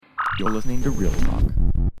You're listening to Real Talk.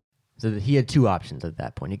 So he had two options at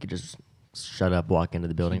that point. He could just shut up, walk into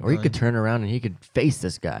the building, or he could turn around and he could face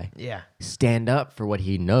this guy. Yeah. Stand up for what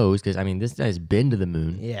he knows, because, I mean, this guy's been to the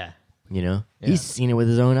moon. Yeah. You know? Yeah. He's seen it with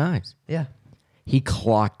his own eyes. Yeah. He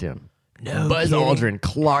clocked him. No Buzz kidding. Aldrin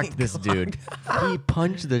clocked this dude. He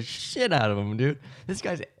punched the shit out of him, dude. This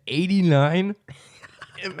guy's 89.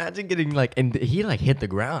 Imagine getting and he hit the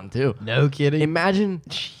ground too. No kidding. Imagine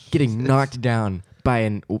getting knocked down by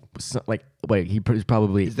he was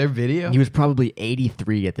probably. Is there video? He was probably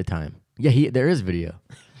 83 at the time. Yeah, there is video.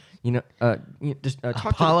 You know, just talk to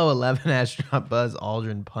Apollo 11 astronaut Buzz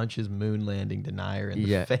Aldrin punches moon landing denier in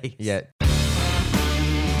the face. Yeah.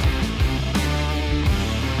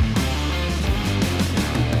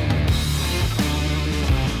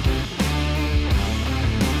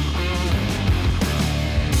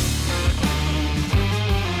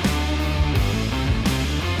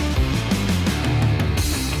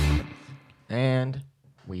 And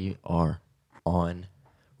we are on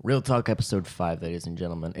Real Talk episode 5, ladies and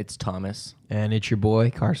gentlemen. It's Thomas. And it's your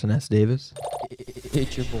boy, Carson S. Davis.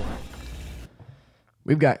 It's your boy.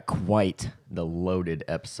 We've got quite the loaded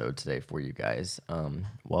episode today for you guys.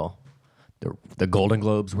 The Golden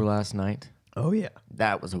Globes were last night. Oh, yeah.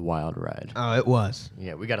 That was a wild ride. Oh, it was.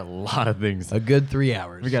 Yeah, we got a lot of things. A good 3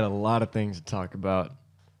 hours. We got a lot of things to talk about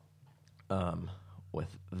with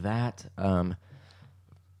that.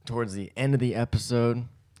 Towards the end of the episode,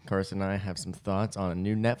 Carson and I have some thoughts on a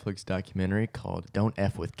new Netflix documentary called Don't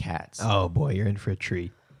F With Cats. Oh, boy, you're in for a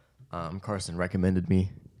treat. Carson recommended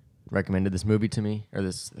this movie to me, or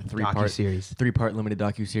this Docu-series. three-part limited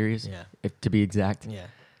docu-series, to be exact. Yeah.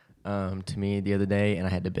 To me the other day, and I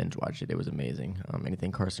had to binge watch it. It was amazing.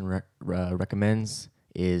 Anything Carson recommends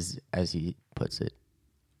is, as he puts it,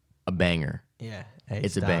 a banger. Yeah. Hey,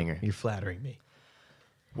 It's a banger. You're flattering me.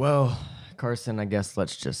 Well, Carson, I guess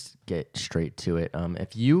let's just get straight to it.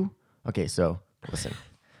 So listen.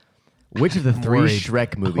 Which of the three worried.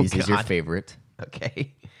 Shrek movies is your God. favorite?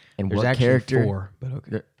 Okay. And There's what actually character? 4, but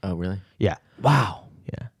okay. Oh, really? Yeah. Wow.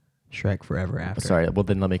 Yeah. Shrek Forever After. Sorry. Well,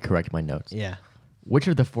 then let me correct my notes. Yeah. Which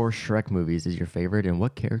of the 4 Shrek movies is your favorite, and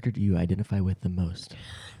what character do you identify with the most?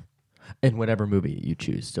 In whatever movie you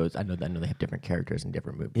choose. So I know they have different characters in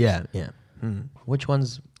different movies. Yeah. Yeah.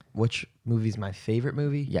 Which movie's my favorite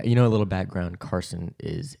movie? Yeah. You know, a little background. Carson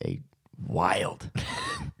is a wild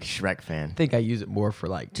Shrek fan. I think I use it more for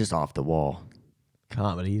Just off the wall.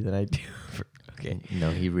 comedy than I do for. Okay. No,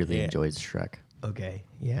 he really enjoys Shrek. Okay.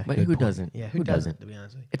 Yeah. But good who point. doesn't? Yeah. Who doesn't? To be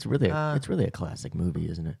honest with you. It's really a classic movie,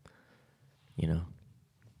 isn't it? You know,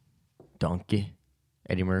 Donkey,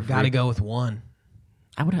 Eddie Murphy. Got to go with one.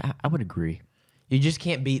 I would agree. You just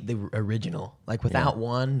can't beat the original. Without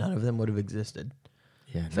one, none of them would have existed.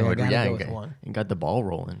 Yeah, So I gotta go with one. And got the ball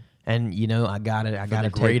rolling. And I got it. I got to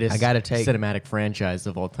take. Greatest I got to take. cinematic franchise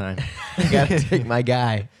of all time. I got to take my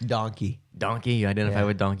guy, Donkey. Donkey, you identify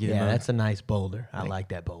with Donkey the Yeah, most? that's a nice boulder. I like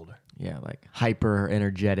that boulder. Yeah, hyper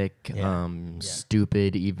energetic,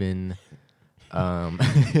 stupid, even. I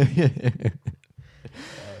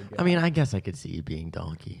mean, I guess I could see you being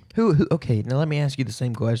Donkey. Who? Okay, now let me ask you the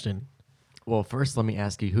same question. Well, first, let me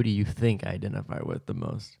ask you, who do you think I identify with the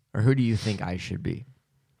most? Or who do you think I should be?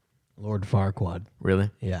 Lord Farquaad. Really?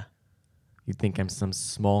 Yeah. You think I'm some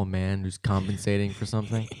small man who's compensating for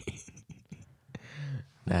something?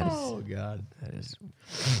 God. That is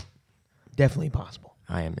Definitely possible.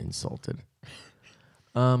 I am insulted.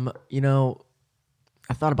 I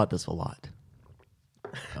thought about this a lot.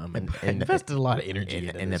 I invested a lot of energy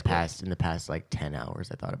in the past 10 hours.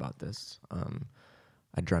 I thought about this.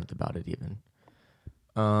 I dreamt about it even.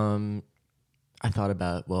 I thought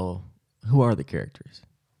about, who are the characters?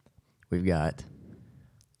 We've got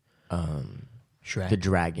Shrek. the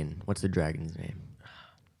dragon. What's the dragon's name?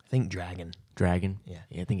 I think Dragon. Dragon? Yeah.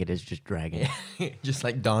 I think it is just Dragon. Just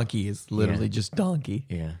like Donkey is literally just Donkey.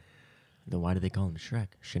 Yeah. Then why do they call him Shrek?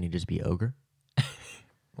 Shouldn't he just be Ogre?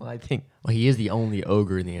 Well, I think Well, he is the only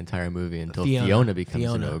ogre in the entire movie until Fiona becomes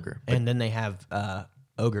an ogre. And then they have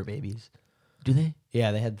ogre babies. Do they?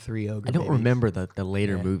 Yeah, they had 3 ogre I don't babies. remember the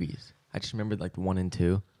later movies. I just remember 1 and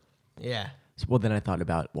 2. Yeah. Well, then I thought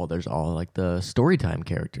about, there's all the storytime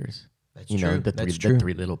characters. That's you know, true. the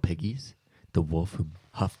 3 little piggies, the wolf who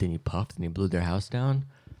huffed and he puffed and he blew their house down.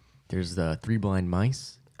 There's the 3 blind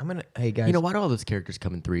mice. Hey guys. You know, why do all those characters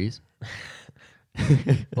come in 3s?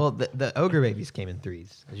 Well, the ogre babies came in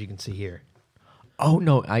 3s, as you can see here. Oh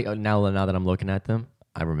no! Now that I'm looking at them,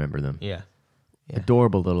 I remember them. Yeah.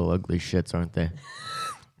 Adorable little ugly shits, aren't they?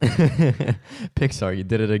 Pixar, you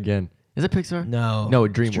did it again. Is it Pixar? No. No,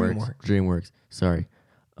 it's DreamWorks. Sorry.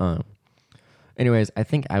 Anyways, I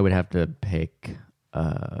think I would have to pick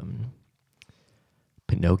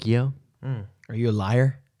Pinocchio. Are you a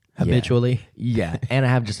liar habitually? Yeah, and I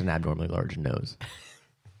have just an abnormally large nose.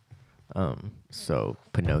 So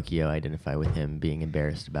Pinocchio, I identify with him being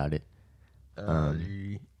embarrassed about it.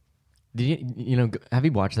 Did have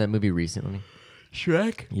you watched that movie recently?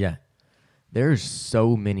 Shrek? Yeah. There's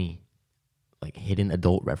so many like hidden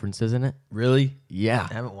adult references in it. Really? Yeah.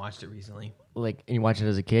 I haven't watched it recently. Like, and you watch it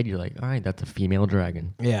as a kid, you're like, all right, that's a female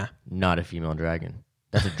dragon. Yeah. Not a female dragon.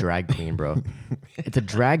 That's a drag queen, bro. It's a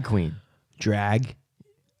drag queen. Drag?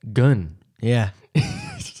 Gun. Yeah.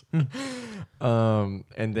 And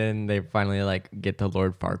then they finally like get to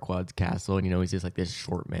Lord Farquaad's castle, and he's just like this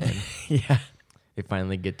short man. Yeah. They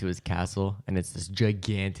finally get to his castle, and it's this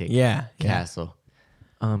gigantic Yeah. castle.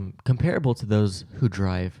 Comparable to those who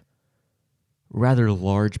drive rather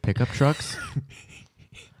large pickup trucks.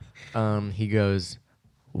 He goes,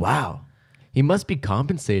 wow, he must be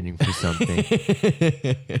compensating for something.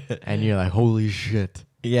 And you're like, holy shit.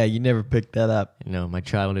 Yeah, you never picked that up. My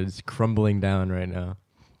childhood is crumbling down right now.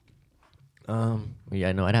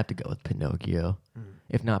 Yeah, no, I'd have to go with Pinocchio.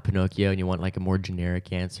 If not Pinocchio and you want like a more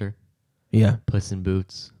generic answer, Yeah. Puss in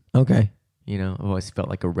Boots. Okay. I've always felt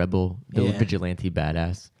like a rebel, the Yeah. vigilante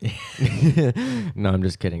badass. No, I'm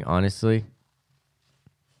just kidding. Honestly,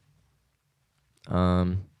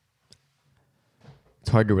 it's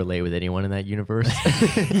hard to relate with anyone in that universe.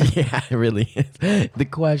 Yeah, it really is. The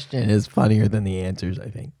question is funnier than the answers, I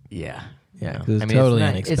think. Yeah. Yeah, No. because it's totally it's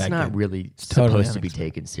unexpected. It's not really totally supposed to be unexpected.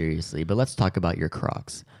 taken seriously, but let's talk about your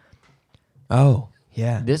Crocs. Oh,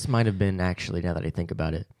 yeah. This might have been actually, now that I think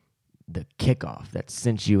about it, the kickoff that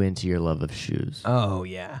sent you into your love of shoes. Oh,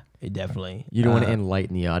 yeah. It definitely. You don't want to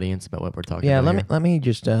enlighten the audience about what we're talking Yeah, about. let me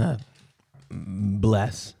just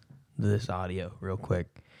bless this audio real quick.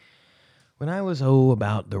 When I was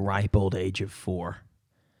about the ripe old age of 4,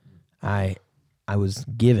 I was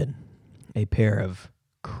given a pair of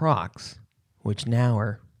Crocs, which now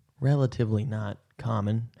are relatively not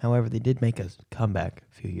common. However, they did make a comeback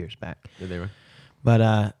a few years back. Yeah, they were.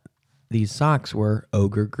 But these socks were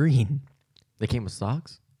ogre green. They came with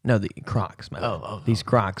socks? No, the Crocs. My bad. Oh. These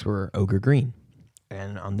Crocs were ogre green.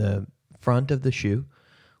 And on the front of the shoe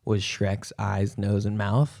was Shrek's eyes, nose, and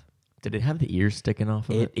mouth. Did it have the ears sticking off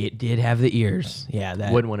of it? It did have the ears. Yeah,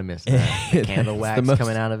 that Wouldn't want to miss that. The candle It's wax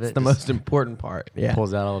coming out of it. It's the most important part. Yeah.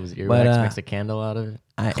 Pulls out all of his But, earwax, makes a candle out of it.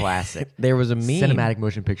 Classic. There was a meme. Cinematic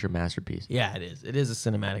motion picture masterpiece. Yeah, it is. It is a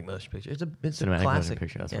cinematic motion picture. It's a Cinematic classic motion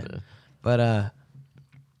picture, that's what it is. But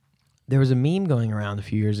there was a meme going around a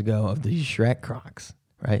few years ago of these Shrek Crocs,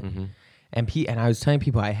 right? Mm-hmm. And I was telling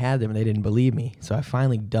people I had them, and they didn't believe me. So I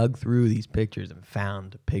finally dug through these pictures and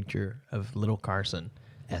found a picture of little Carson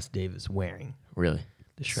S. Davis wearing Really?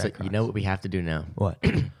 the Shrek So Crocs. you know what we have to do now? What?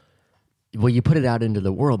 Well, you put it out into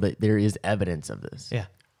the world that there is evidence of this. Yeah.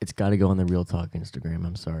 It's got to go on the Real Talk Instagram.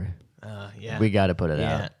 I'm sorry. Yeah. We got to put it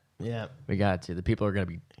yeah. out. Yeah. We got to. The people are going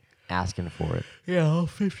to be asking for it. Yeah, all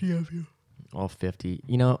 50 of you. All 50.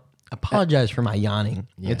 Apologize for my yawning.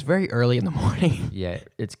 Yeah. It's very early in the morning. Yeah,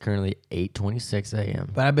 it's currently 8:26 a.m.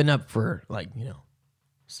 But I've been up for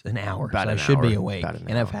an hour. About so I an should be hour. awake. About an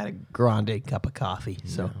And I've hour. had a grande cup of coffee.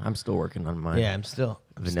 So So I'm still working on mine. yeah, I'm still.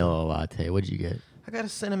 Vanilla latte. What'd you get? I got a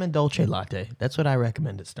cinnamon dolce latte. That's what I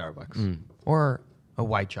recommend at Starbucks. Or a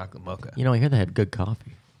white chocolate mocha. I hear they had good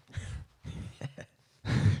coffee.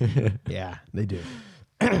 Yeah, they do.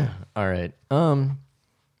 All right.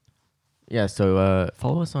 Yeah. So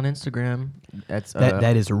follow us on Instagram. That's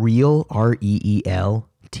That is real REEL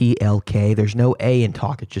TLK. There's no A in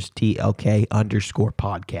talk. It's just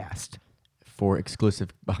TLK_podcast. for exclusive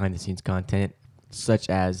behind the scenes content, such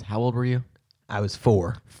as how old were you? I was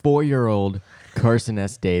 4. 4-year-old Carson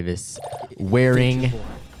S. Davis wearing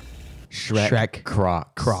Shrek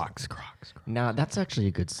Crocs. Crocs. Now, that's actually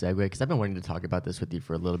a good segue because I've been wanting to talk about this with you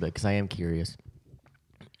for a little bit because I am curious.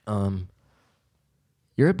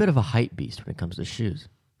 You're a bit of a hype beast when it comes to shoes.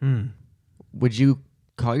 Would you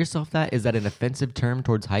call yourself that? Is that an offensive term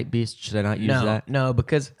towards hype beast? Should I not use that? No,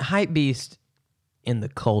 because hype beast in the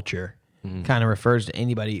culture kind of refers to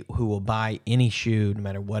anybody who will buy any shoe, no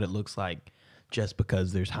matter what it looks like, just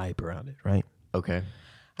because there's hype around it, right? Okay.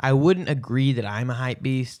 I wouldn't agree that I'm a hype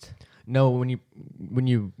beast. No, when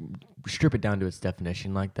you strip it down to its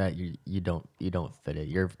definition like that, you don't fit it.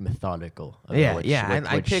 You're methodical. about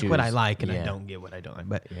I which pick what I shoes. like and I Yeah. don't get what I don't like.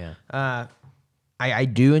 But Yeah. I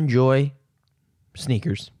do enjoy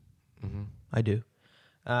sneakers. Mm-hmm. I do.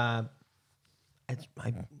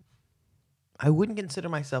 I wouldn't consider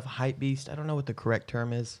myself a hype beast. I don't know what the correct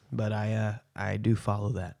term is, but I do follow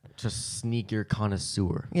that. Just sneaker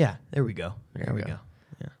connoisseur. Yeah, there we go. There There we we go. go.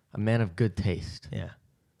 Yeah. A man of good taste. Yeah.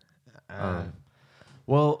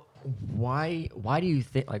 Well, why do you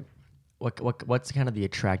think like what's kind of the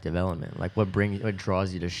attractive element? Like what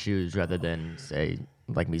draws you to shoes rather than say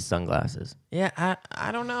like me sunglasses? Yeah,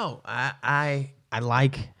 I don't know. I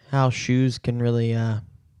like how shoes can really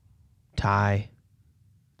tie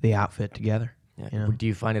the outfit together. Yeah. You know? Do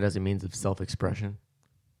you find it as a means of self-expression?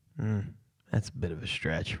 That's a bit of a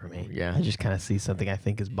stretch for me. Yeah. I just kind of see something I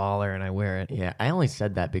think is baller and I wear it. Yeah, I only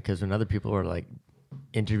said that because when other people are like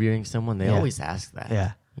interviewing someone, they Yeah. always ask that.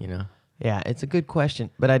 Yeah. You know? Yeah, it's a good question,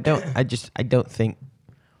 but I don't think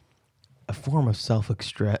a form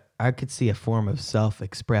of I could see a form of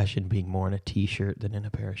self-expression being more in a t-shirt than in a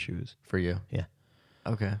pair of shoes. For you. Yeah.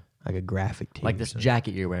 Okay. Like a graphic tee. Like or this something.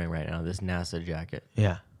 jacket you're wearing right now, this NASA jacket.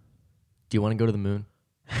 Yeah. Do you want to go to the moon?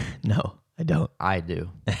 No, I don't. I do.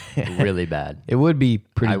 Really bad. It would be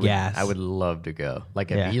pretty I would, gas. I would love to go.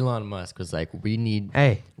 Like if Yeah. Elon Musk was like, we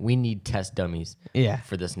need test dummies Yeah.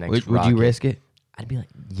 for this next Would rocket. you risk it? I'd be like,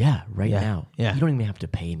 yeah, right Yeah. now. Yeah. You don't even have to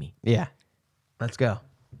pay me. Yeah. Let's go.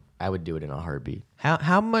 I would do it in a heartbeat. How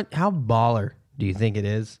baller do you think it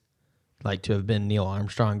is, like to have been Neil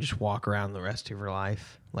Armstrong, just walk around the rest of your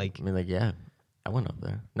life? Like, I mean, like, yeah, I went up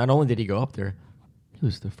there. Not only did he go up there, he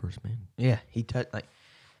was the first man. yeah, he touched like.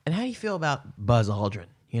 And how do you feel about Buzz Aldrin?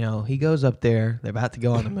 You know, he goes up there. They're about to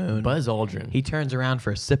go on the moon. Buzz Aldrin. He turns around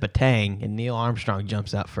for a sip of Tang, and Neil Armstrong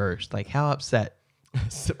jumps out first. Like, how upset?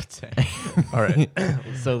 Sip of Tang. All right.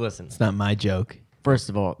 So listen. It's not my joke. First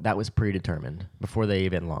of all, that was predetermined before they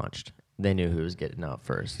even launched. They knew who was getting out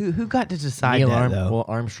first. Who got to decide Neil that, though? Well,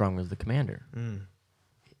 Armstrong was the commander.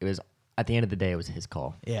 It was at the end of the day, it was his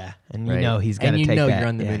call. Yeah, and you right? know he's got to and take you know that. you're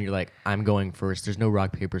on the yeah. moon. You're like, I'm going first. There's no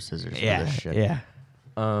rock paper scissors for Yeah, this shit. yeah.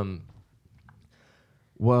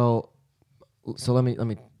 Well, so let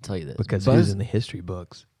me tell you this Because Buzz, who's in the history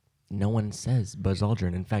books? no one says Buzz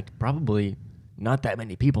Aldrin. In fact, probably not that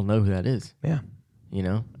many people know who that is. Yeah. You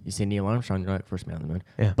know, you say Neil Armstrong, you're like first man on the moon.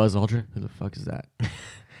 Yeah. Buzz Aldrin, who the fuck is that?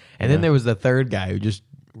 And then there was the third guy who just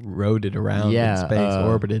rode it around in space,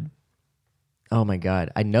 orbited. Oh my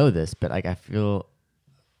god, I know this, but like I feel.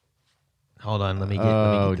 Hold on, let me get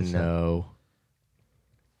this up. no.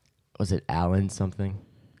 Was it Alan something?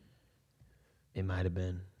 It might have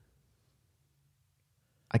been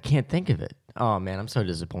I can't think of it. Oh man, I'm so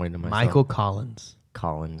disappointed in myself. Michael Collins.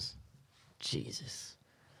 Collins. Jesus.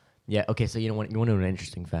 Yeah. Okay. So you want to know an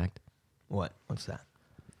interesting fact? What? What's that?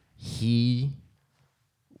 He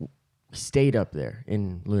stayed up there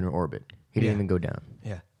in lunar orbit. He didn't Yeah. even go down.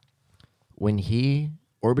 Yeah. When he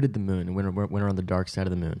orbited the moon and went around the dark side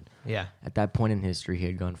of the moon, Yeah. at that point in history, he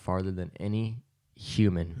had gone farther than any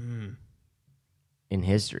human in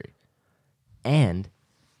history. And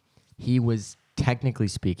he was, technically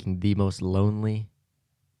speaking, the most lonely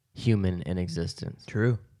human in existence.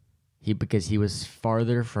 True. Because he was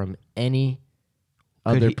farther from any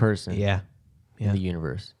other person Yeah. in Yeah. the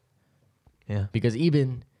universe. Yeah. Because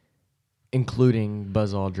even including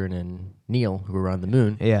Buzz Aldrin and Neil, who were on the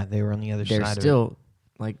moon, Yeah. They were on the other they're side still,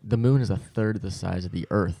 like, the moon is a third of the size of the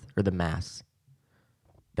Earth, or the mass.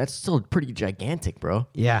 That's still pretty gigantic, bro. of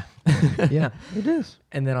it. Yeah. Yeah. It is.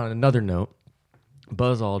 And then on another note,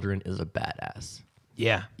 Buzz Aldrin is a badass.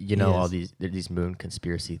 Yeah. You know, all these moon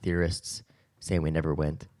conspiracy theorists saying we never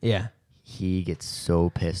went. Yeah. He gets so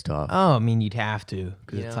pissed off. Oh, I mean, you'd have to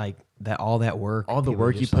because You it's know? like that. All that work. All the people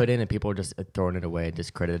work you just put in, and people are just throwing it away,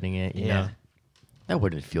 discrediting it. You know? That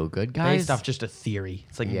wouldn't feel good, guys. based off just a theory.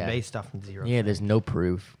 It's like Yeah. based off zero. Yeah, there's no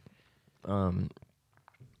proof.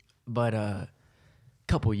 But a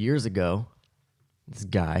couple years ago, this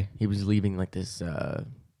guy, he was leaving like this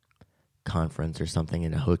conference or something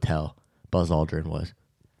in a hotel. Buzz Aldrin was.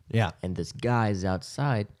 Yeah. And this guy's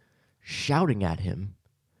outside shouting at him,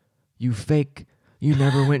 "You fake, you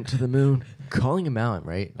never went to the moon," calling him out,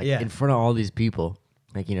 right? Like Yeah. in front of all these people.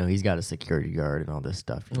 Like, you know, he's got a security guard and all this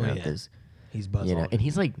stuff. You Oh, know, yeah. this, He's Buzz you know, Aldrin. and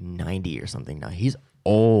he's like 90 or something now. He's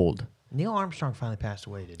old. Neil Armstrong finally passed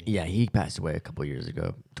away, didn't he? Yeah, he passed away a couple years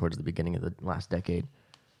ago, towards the beginning of the last decade.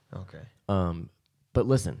 Okay. But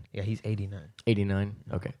listen, Yeah, he's 89. 89.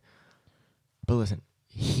 Okay. But listen,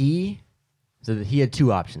 he had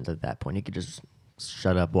two options at that point. He could just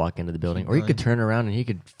shut up, walk into the building, or he could turn around and he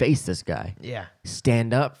could face this guy, Yeah.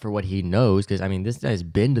 stand up for what he knows. Because I mean, this guy's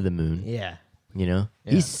been to the moon. Yeah. You know,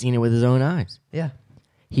 Yeah. he's seen it with his own eyes. Yeah.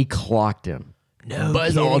 He clocked him. No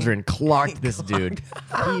Buzz kidding. Aldrin clocked this dude.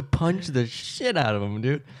 He punched the shit out of him,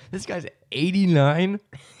 dude. This guy's 89.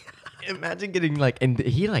 Imagine getting like, and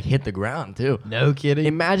he like hit the ground too. No kidding.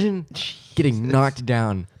 Imagine getting knocked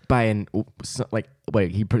down by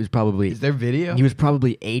he was probably Is there video? he was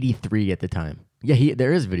probably 83 at the time. Yeah,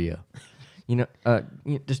 there is video.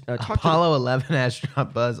 Just talk Apollo 11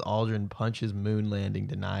 astronaut Buzz Aldrin punches moon landing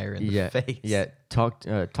denier in the face. Yeah, talk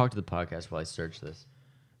to the podcast while I search this.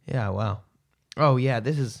 Yeah, wow. Oh, yeah,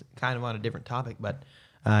 this is kind of on a different topic, but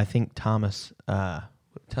I think Thomas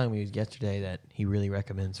telling me yesterday that he really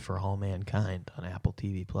recommends For All Mankind on Apple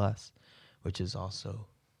TV Plus, which is also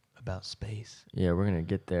about space. Yeah, we're gonna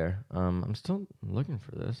get there. I'm still looking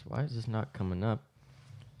for this. Why is this not coming up?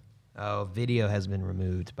 Oh, video has been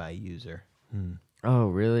removed by user. Oh,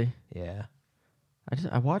 really? Yeah.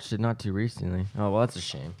 I watched it not too recently. Oh, well, that's a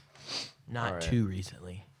shame. Not too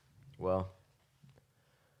recently. Well,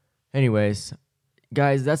 anyways,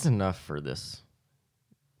 guys, that's enough for this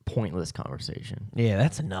pointless conversation Yeah,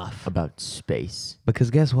 that's enough. about space Because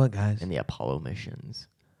guess what, guys? and the Apollo missions.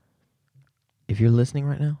 If you're listening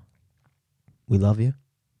right now, we love you,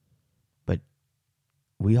 but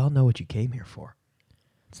we all know what you came here for.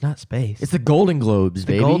 It's not space. It's the Golden Globes, It's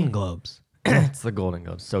the baby. Golden Globes. It's the Golden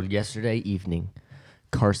Globes. So yesterday evening,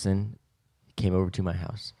 Carson came over to my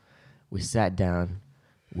house. We sat down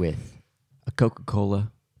with a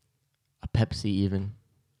Coca-Cola, a Pepsi even.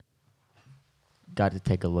 Got to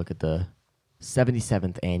take a look at the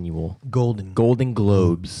 77th annual Golden Golden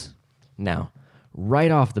Globes. Now,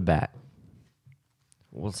 right off the bat,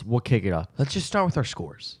 we'll kick it off. Let's just start with our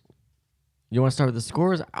scores. You want to start with the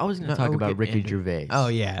scores? I was going to talk about Ricky Gervais. Oh,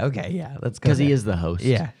 yeah. Okay, yeah. Let's go. Because he there. is the host.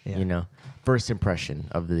 Yeah. First impression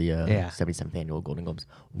of the 77th annual Golden Globes.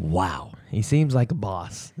 Wow. He seems like a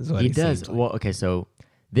boss. Is what he does. seems like. Well, okay, so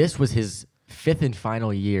this was his 5th and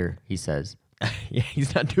final year, he says. Yeah,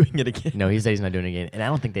 he's not doing it again. No, he said he's not doing it again. And I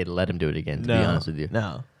don't think they'd let him do it again, to be honest with you.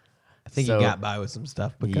 No. I think So- he got by with some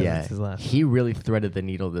stuff because it's his last. He really threaded the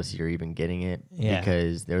needle this year, even getting it,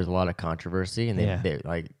 because there was a lot of controversy, and they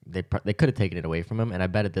could have taken it away from him, and I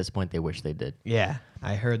bet at this point they wish they did. Yeah,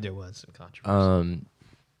 I heard there was some controversy.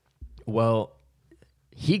 Well,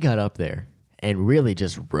 he got up there and really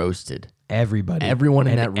just roasted Everybody. everyone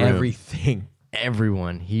in and that room. Everything.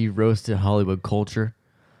 Everyone. He roasted Hollywood culture.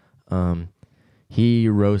 He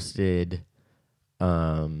roasted,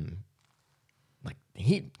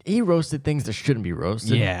 he roasted things that shouldn't be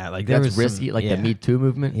roasted. Yeah, like there that's was risky. some- Like the Me Too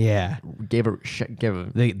movement. Yeah. Gave a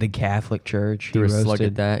The Catholic Church. Threw He a slug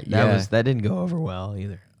roasted at that. That didn't go over well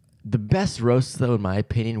either. The best roasts, though, in my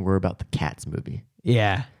opinion, were about the Cats movie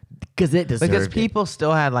Yeah. because it deserved Because it. people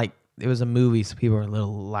still had it was a movie, so people were a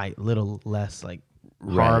little less hard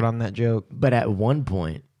Right. on that joke. But at one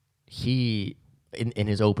point, he in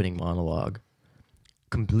his opening monologue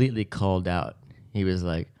completely called out. He was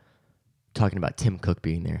like talking about Tim Cook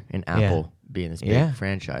being there and Apple being this big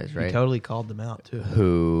franchise, right? He totally called them out too.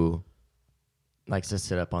 Who likes to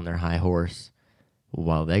sit up on their high horse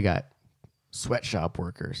while they got sweatshop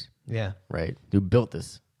workers, Yeah. right? Who built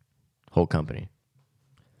this whole company.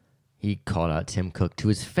 He called out Tim Cook to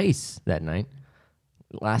his face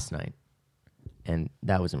last night, and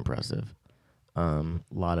that was impressive. A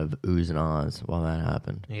lot of oohs and ahs while that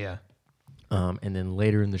happened. Yeah. And then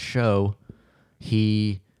later in the show,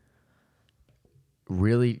 he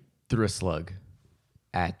really threw a slug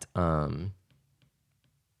at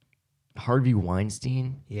Harvey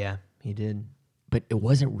Weinstein. Yeah, he did. But it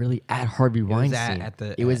wasn't really at Harvey Weinstein.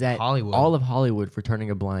 It was at Hollywood. All of Hollywood for turning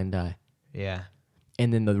a blind eye. Yeah.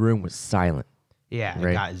 And then the room was silent. Yeah,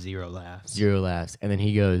 Right. it got 0 laughs. 0 laughs. And then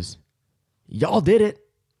he goes, "Y'all did it,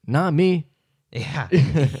 not me." Yeah.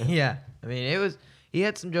 Yeah. I mean, he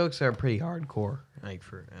had some jokes that are pretty hardcore,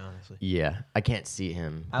 honestly. Yeah, I can't see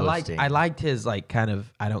him. I liked his kind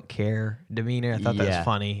of I don't care demeanor. I thought that Yeah. was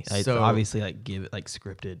funny. It's So- obviously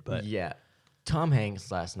scripted, but Yeah. Tom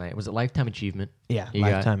Hanks last night, was it Lifetime Achievement? yeah, He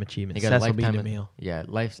got- lifetime achievement. He got a Cecil B. lifetime, DeMille. yeah,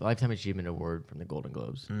 Lifetime Achievement Award from the Golden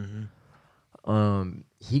Globes.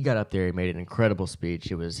 He got up there. He made an incredible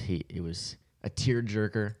speech. It was a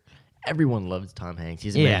tearjerker. Everyone loves Tom Hanks.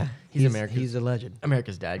 He's America's He's a legend.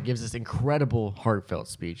 America's dad. Gives this incredible heartfelt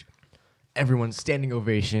speech. Everyone's standing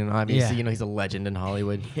ovation. Obviously, Yeah. He's a legend in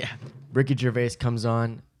Hollywood. Yeah. Ricky Gervais comes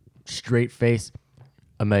on, straight face,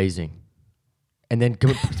 amazing, and then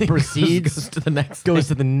proceeds goes to the next. goes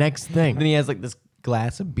to the next thing. Then he has this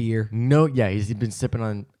glass of beer. No, yeah, he's been sipping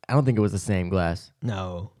on. I don't think it was the same glass.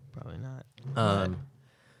 No, probably not.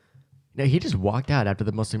 No, he just walked out after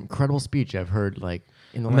the most incredible speech I've heard,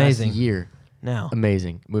 in the Amazing. last year. No.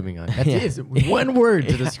 Amazing. Moving on. That's Yeah. it. One word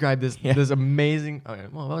to Yeah. describe this. Yeah. This amazing. Okay,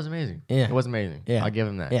 well, that was amazing. Yeah. It was amazing. Yeah. I'll give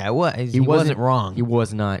him that. Yeah, it was. He wasn't wrong. He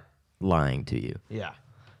was not lying to you. Yeah.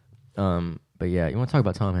 But yeah, you want to talk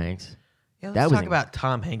about Tom Hanks? Yeah, That let's was talk about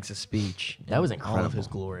Tom Hanks' speech. That was in all of his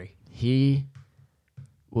incredible. glory. He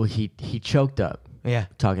choked up Yeah.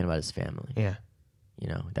 talking about his family. Yeah.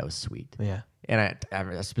 That was sweet. Yeah. And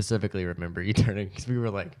I specifically remember you turning because we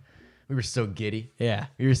were so giddy. Yeah.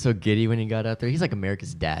 We were so giddy when he got out there. He's like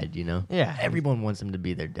America's dad, you know? Yeah. Everyone wants him to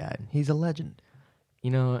be their dad. He's a legend. You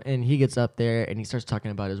know, and he gets up there and he starts talking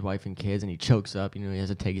about his wife and kids and he chokes up, you know, he has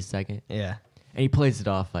to take a second. Yeah. And he plays it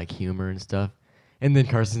off like humor and stuff. And then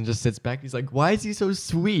Carson just sits back. He's like, why is he so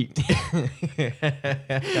sweet?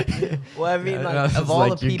 Well, I mean, I was of all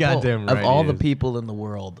like, the "You're people, goddamn of right all he the is." people in the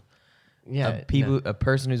world, a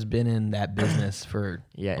person who's been in that business for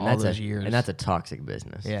and all that's those a, years. And that's a toxic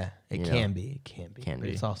business. yeah, it you can know? be. It can be. Can but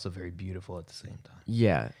be. it's also very beautiful at the same time.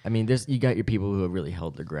 Yeah. I mean, you got your people who have really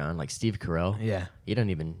held their ground, like Steve Carell. Yeah. He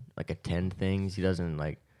doesn't even like attend things. He doesn't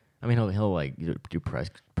like. I mean, he'll like do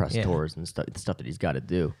press Yeah. tours and stuff that he's got to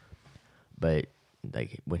do. But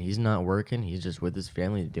like when he's not working, he's just with his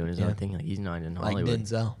family doing his own thing. Like he's not in Like Hollywood.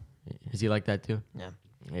 Denzel. Is he like that too? Yeah.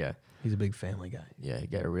 Yeah. He's a big family guy. Yeah. You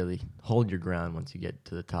got to really hold your ground once you get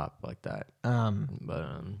to the top like that. But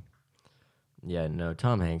yeah, no.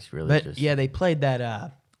 Tom Hanks really. But just, yeah, they played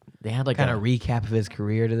that they had like kind of recap of his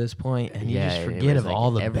career to this point, and you Yeah, just it forget was of like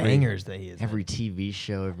all the every- bangers that he is. every TV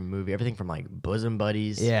show, every movie, everything from like Bosom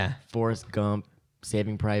Buddies, Yeah. Forrest Gump,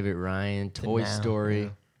 Saving Private Ryan, Toy now, Story, yeah.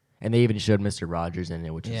 and they even showed Mr. Rogers in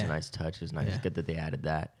it, which was Yeah. a nice touch. It was nice. Yeah. It's good that they added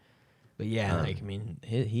that. But yeah, like I mean,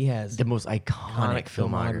 he has The most iconic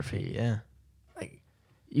filmography. Yeah. Like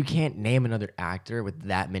you can't name another actor with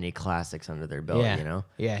that many classics under their belt. Yeah. You know.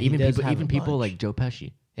 Yeah, he Even does people, have even a people bunch. like Joe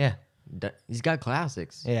Pesci. Yeah. He's got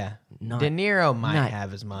classics. Yeah. Not- De Niro might not-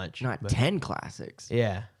 have as much. Not but 10 classics.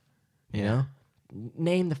 Yeah. You know.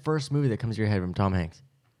 Name the first movie that comes to your head from Tom Hanks.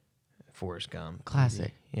 Forrest Gump.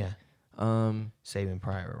 Classic. Yeah. Saving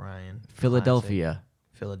Private Ryan. Philadelphia. Classic.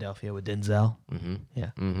 Philadelphia with Denzel. Mm-hmm.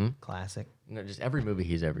 Yeah. Mm-hmm. Classic. No, just every movie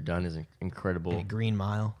he's ever done is incredible. And Green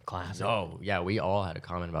Mile. Classic. Oh, yeah, we all had a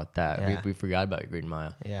comment about that. Yeah. We forgot about Green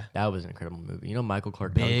Mile. Yeah. That was an incredible movie. You know Michael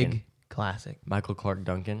Clark Big. Duncan? Classic. Michael Clark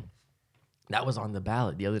Duncan. That was on the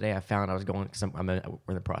ballot. The other day I found I was going, because we're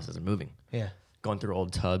in the process of moving. Yeah. Going through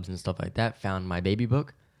old tubs and stuff like that. Found my baby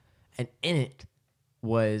book. And in it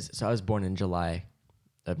was, so I was born in July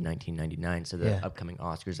of 1999. So the Yeah. upcoming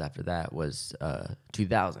Oscars after that was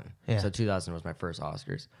 2000. Yeah. So 2000 was my first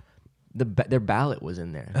Oscars. Their ballot was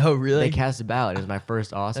in there. Oh, really? They cast a ballot. It was my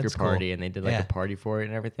first Oscar That's cool. party, and they did like Yeah. a party for it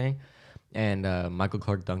and everything. And Michael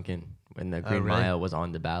Clark Duncan and the Green really? Mile was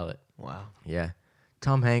on the ballot. Wow. Yeah.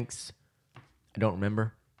 Tom Hanks, I don't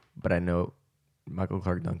remember, but I know Michael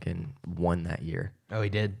Clark Duncan won that year. Oh, he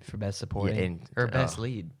did for best supporting or best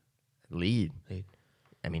lead. Lead.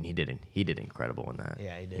 I mean, he did incredible in that.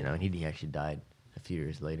 Yeah, he did. You know, and he actually died a few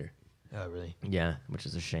years later. Oh, really? Yeah, which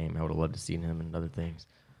is a shame. I would have loved to seen him in other things.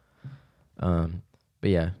 But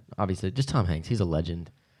yeah, obviously, just Tom Hanks. He's a legend.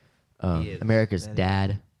 He is. America's That is.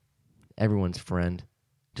 dad, everyone's friend,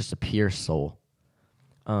 just a pure soul.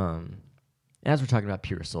 As we're talking about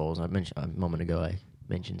pure souls, I mentioned a moment ago, I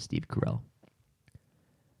mentioned Steve Carell.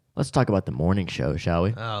 Let's talk about the morning show, shall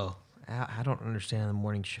we? Oh, I don't understand how the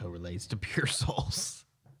morning show relates to Pure Souls.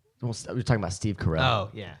 Well, we're talking about Steve Carell. Oh,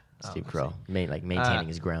 yeah. Steve I Carell, see. maintaining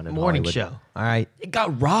his ground in Morning Hollywood. show. All right. It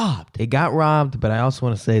got robbed. It got robbed, but I also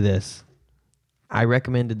want to say this. I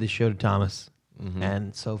recommended this show to Thomas,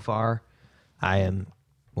 and so far, I am,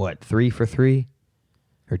 3 for 3?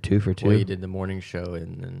 Or 2 for 2? Well, you did the morning show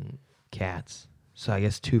and then Cats. So I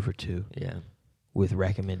guess 2 for 2 yeah. with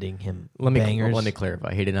recommending him Let me bangers.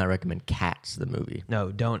 clarify. He did not recommend Cats, the movie.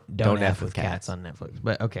 No, don't Don't F with cats on Netflix.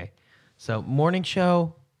 But okay. So morning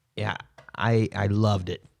show, yeah, I loved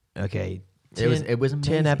it. Okay. It was 10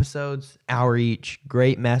 amazing. episodes, hour each,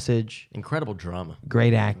 great message, Incredible drama.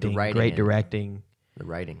 great acting, writing great in it. directing, The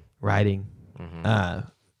writing. writing.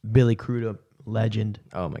 Billy Crudup, legend.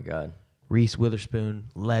 Oh my God. Reese Witherspoon,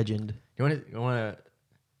 legend. You want to?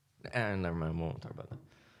 Never mind. We won't talk about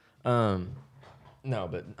that. No,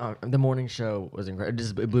 but the morning show was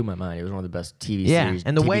incredible. It blew my mind. It was one of the best TV series.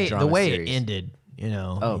 And the TV way drama it series. ended, you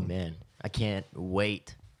know. Oh man, I can't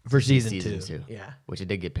wait for to see season 2. two. Yeah. Which it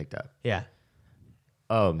did get picked up. Yeah.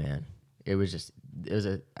 Oh man, it was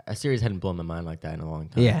a series hadn't blown my mind like that in a long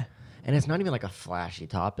time. Yeah. And it's not even like a flashy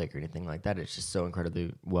topic or anything like that. It's just so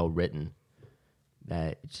incredibly well written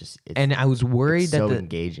that it's And I was worried it's that so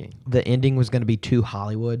engaging. the ending was going to be too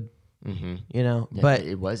Hollywood, Mm-hmm. you know, Yeah, but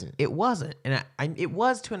it wasn't. it wasn't, and it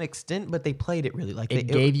was to an extent, but they played it really like It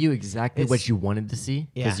gave you exactly what it's- you wanted to see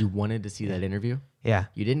because Yeah. you wanted to see that interview. yeah,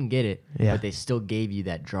 You didn't get it, Yeah. but they still gave you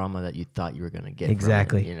that drama that you thought you were going to get.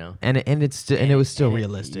 exactly. From it, you know, and it was still And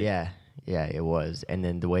realistic. Yeah, it was. And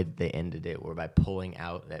then the way that they ended it were by pulling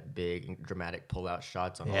out that big dramatic pull-out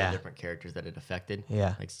shots on all Yeah. the different characters that it affected.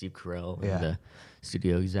 Yeah. Like Steve Carell Yeah. and the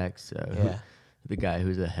studio execs. Yeah. The guy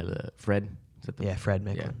who's the head of Fred Is that the Yeah, Fred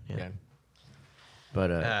Micklin. Yeah.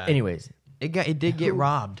 But anyways, It did get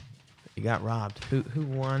robbed. It got robbed. Who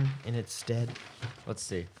won in its stead? let's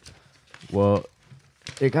see. Well,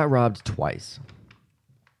 it got robbed twice.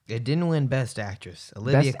 It didn't win Best Actress.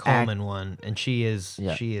 Olivia Best Colman won, and she is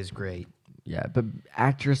Yeah. great. Yeah, but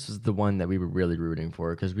actress is the one that we were really rooting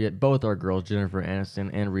for because we had both our girls, Jennifer Aniston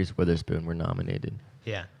and Reese Witherspoon, were nominated.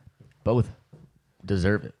 Yeah. Both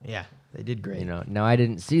deserve it. Yeah, they did great. You know, now I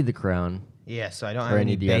didn't see The Crown. Yeah, so I don't Or have any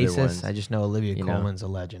any of the other basis. ones, I just know Olivia you know. Colman's a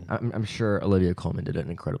legend. I'm sure Olivia Colman did an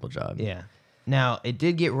incredible job. Yeah. Now, it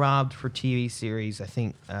did get robbed for TV series. I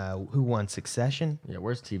think, who won? Succession? Yeah,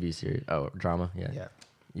 where's TV series? Oh, drama? Yeah. Yeah.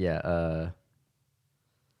 Yeah,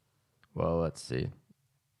 well, let's see.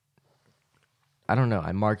 I don't know.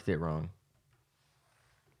 I marked it wrong.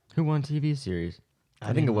 Who won TV series? I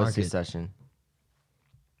think it didn't was mark it. Succession.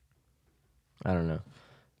 I don't know.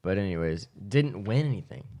 But anyways, didn't win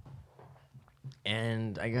anything.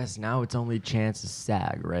 And I guess now its only chance is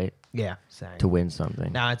SAG, right? Yeah, SAG. To win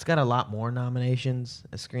something. Now, it's got a lot more nominations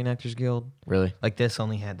at Screen Actors Guild. Really? Like they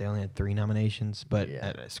only had 3 nominations, but Yeah.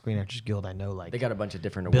 at Screen Actors Guild, I know They got a bunch of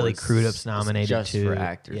different Billy awards. Crudup's nominated just too. for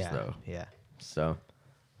actors, yeah, though. Yeah. So,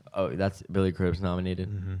 that's Billy Crudup's nominated?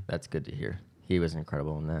 Mm-hmm. That's good to hear. He was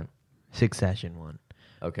incredible in that. Succession won.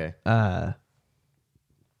 Okay.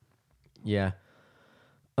 Yeah.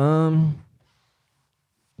 Do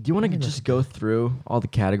you want to just go through all the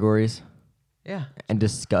categories Yeah. and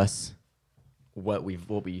discuss what we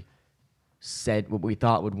said, what we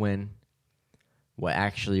thought would win, what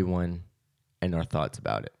actually won, and our thoughts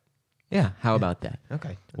about it? Yeah. How about that?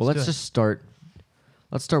 Okay. Well, let's do it. just start.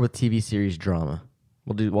 Let's start with TV series drama.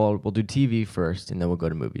 We'll do TV first, and then we'll go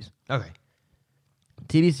to movies. Okay.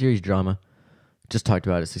 TV series drama. Just talked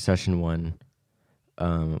about it. Succession won.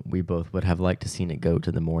 We both would have liked to seen it go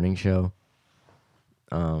to the morning show.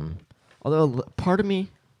 Although part of me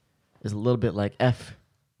is a little bit like F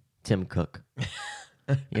Tim Cook.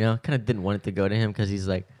 You know, kind of didn't want it to go to him because he's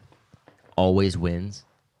like always wins.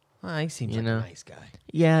 Well, he seems You like know? a nice guy.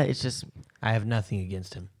 Yeah, it's just I have nothing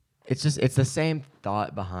against him. it's the same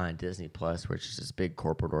thought behind Disney Plus, which is this big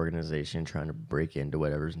corporate organization trying to break into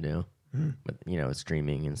whatever's new, with, you know,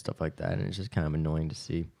 streaming and stuff like that, and it's just kind of annoying to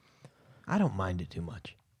see. I don't mind it too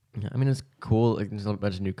much. Yeah, I mean, it's cool. Like, there's a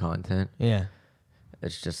bunch of new content. Yeah.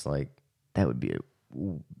 It's just like that would be a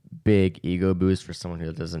big ego boost for someone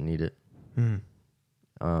who doesn't need it.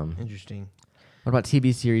 Interesting. What about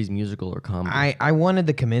TV series, musical, or comedy? I wanted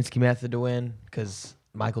the Kaminsky Method to win because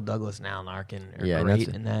Michael Douglas and Alan Arkin are and great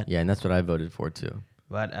that's in that. Yeah, and that's what I voted for too.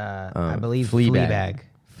 But I believe Fleabag. was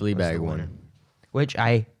Fleabag the won. winner, which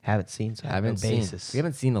I haven't seen, so I have no basis. We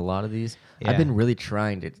haven't seen a lot of these. Yeah. I've been really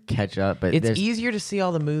trying to catch up, but It's there's easier to see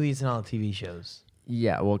all the movies and all the TV shows.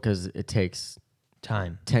 yeah, well, because it takes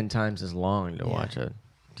Time. 10 times as long to Yeah. watch a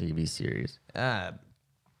TV series.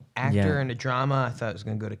 Actor Yeah. in a drama, I thought it was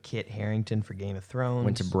going to go to Kit Harington for Game of Thrones.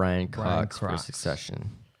 Went to Brian Brian Cox for Cox.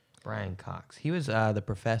 Succession. Brian Cox. He was the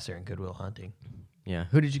professor in Good Will Hunting. Yeah,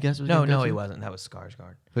 who did you guess was No, gonna go no, to? he wasn't. That was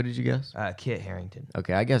Skarsgård. Who did you guess? Kit Harington.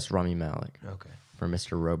 Okay, I guessed Rami Malek Okay. for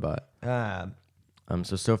Mr. Robot. Uh,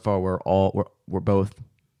 So far we're both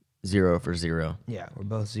 0 for 0. yeah, we're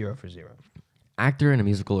both 0 for 0. Actor in a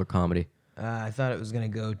musical or comedy. I thought it was going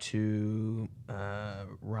to go to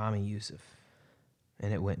Rami Youssef,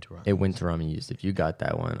 and it went to Rami. It went to Rami Youssef. You got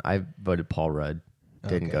that one. I voted Paul Rudd.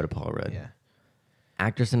 Didn't Okay. go to Paul Rudd. Yeah.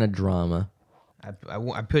 Actress in a drama.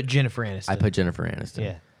 I put Jennifer Aniston. I put Jennifer Aniston.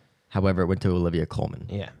 Yeah. However, it went to Olivia Colman.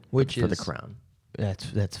 Yeah. Which for is The Crown.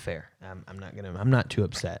 That's fair. I'm not too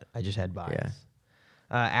upset. I just had bias. Yeah.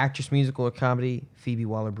 Actress, musical, or comedy: Phoebe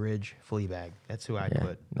Waller-Bridge, Fleabag. That's who I Yeah.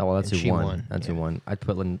 put. No, well, that's And who she won. won. That's Yeah. who won. I'd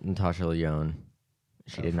put Natasha Lyonne.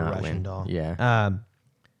 She did For not Russian win. Doll. Yeah.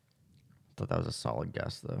 Thought that was a solid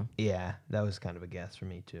guess, though. Yeah, that was kind of a guess for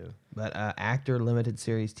me too. But actor, limited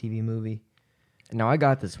series, TV movie. No, I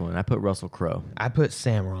got this one. I put Russell Crowe. I put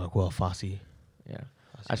Sam Rockwell, Fosse. Yeah.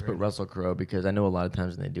 I just put Russell Crowe because I know a lot of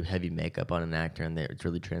times when they do heavy makeup on an actor and it's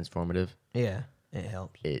really transformative, Yeah, it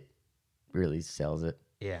helps. it really sells it.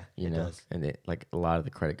 Yeah, You it know, does. and like a lot of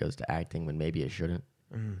the credit goes to acting when maybe it shouldn't.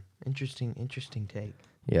 Interesting take.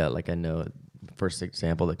 Yeah, like I know first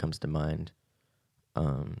example that comes to mind,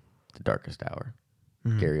 The Darkest Hour.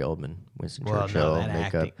 Gary Oldman, Winston Well, no, Churchill, that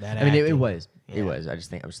makeup. acting- that I mean, it acting. was. It Yeah. was. I was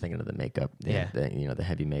thinking of the makeup. Yeah. The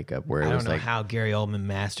heavy makeup where it I was don't know like, how Gary Oldman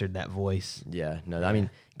mastered that voice. yeah, no. I mean,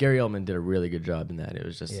 Gary Oldman did a really good job in that. It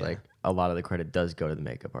was just Yeah. like a lot of the credit does go to the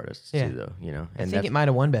makeup artists Yeah. too, though. You know, I think it might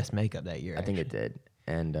have won Best Makeup that year. I think it actually. did,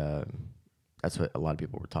 and that's what a lot of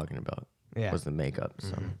people were talking about. Yeah. Was the makeup.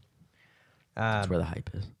 So Um, that's where the hype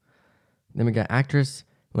is. Then we got actress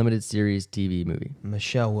Limited series TV movie.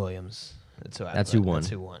 Michelle Williams. That's who won. That's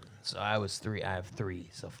who won. So I was 3. I have 3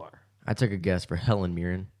 so far. I took a guess for Helen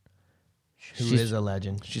Mirren. Who is a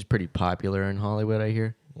legend. She's pretty popular in Hollywood, I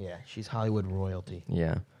hear. Yeah, she's Hollywood royalty.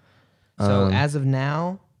 Yeah. So as of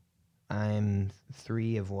now, I'm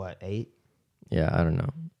 3 of what, 8? Yeah, I don't know.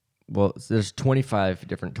 Well, there's 25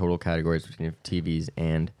 different total categories between TVs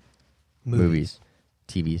and movies.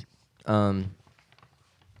 TVs.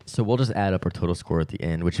 So we'll just add up our total score at the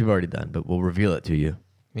end, which we've already done, but we'll reveal it to you.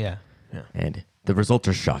 Yeah. And the results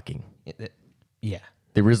are shocking. Yeah.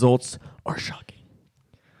 The results are shocking.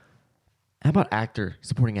 How about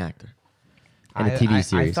supporting actor in a TV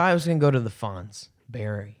series? I thought I was going to go to the Fonz.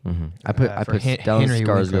 Barry. Mm-hmm. I put Stellan Henry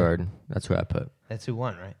Skarsgård. That's who I put. That's who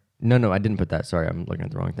won, right? No, I didn't put that. Sorry, I'm looking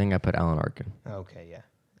at the wrong thing. I put Alan Arkin. Okay, yeah.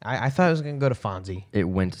 I thought I was going to go to Fonzie. It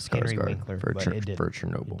went to Henry Skarsgård Winkler, for but it didn't.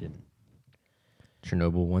 Chernobyl. It didn't.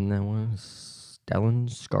 Chernobyl won that one. Stellan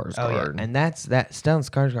Skarsgård. Oh, yeah. And Stellan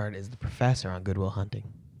Skarsgård is the professor on Good Will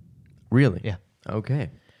Hunting. Really? Yeah. Okay.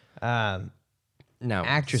 Now,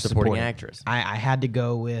 actress, supporting actress. I had to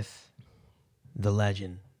go with the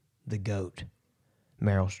legend, the GOAT,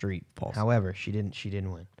 Meryl Streep. False. However, she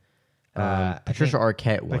didn't win. Patricia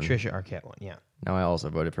Arquette won. Patricia Arquette won, yeah. Now, I also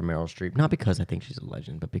voted for Meryl Streep. Not because I think she's a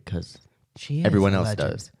legend, but because She is everyone a else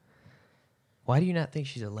legend. does. Why do you not think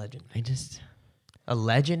she's a legend? A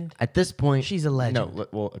legend? At this point... She's a legend. No,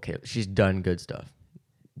 well, okay, she's done good stuff.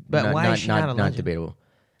 But why is she not a legend? Not debatable.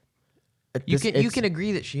 You can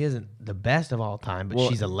agree that she isn't the best of all time, but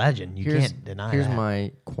she's a legend. You can't deny that. Here's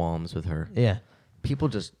my qualms with her. Yeah. People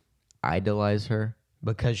just idolize her.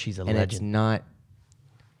 Because she's a and legend. It's not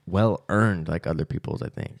well earned like other people's, I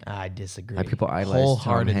think. I disagree. Like people idolize Tom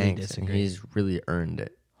Wholeheartedly Hanks, disagree. and he's really earned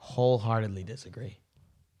it. Wholeheartedly disagree.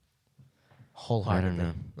 Wholeheartedly. I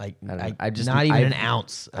don't know. Like, I just not even I've- an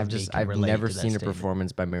ounce. Of I've never seen a statement.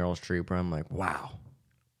 performance by Meryl Streep where I'm like, wow.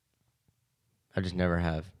 I just never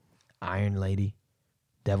have. Iron Lady,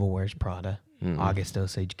 Devil Wears Prada, August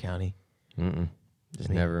Osage County. Just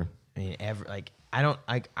never. I mean,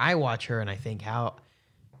 I watch her and I think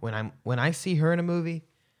when I see her in a movie,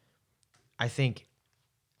 I think,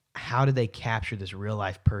 how did they capture this real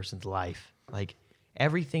life person's life? Like,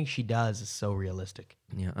 everything she does is so realistic.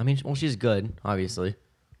 Yeah, I mean, well, she's good, obviously,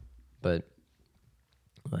 but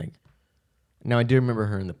like, now I do remember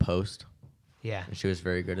her in The Post. Yeah. And she was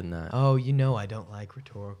very good in that. Oh, I don't like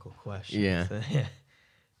rhetorical questions. Yeah.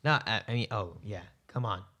 No, I mean, oh, yeah. Come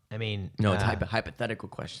on. I mean, No, it's hypothetical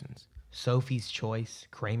questions. Sophie's Choice,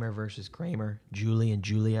 Kramer versus Kramer, Julie and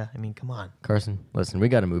Julia. I mean, come on. Carson, listen, we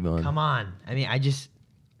got to move on. Come on. I mean,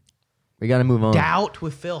 We got to move on. Doubt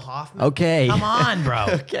with Phil Hoffman. Okay. Come on, bro.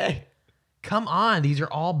 Okay. Come on. These are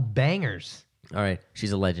all bangers. All right.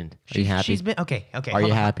 She's a legend. Are you happy? She's been okay. Are hold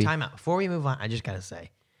you on, happy? Time out. Before we move on, I just gotta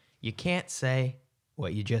say, you can't say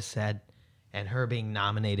what you just said, and her being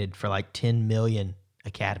nominated for like 10 million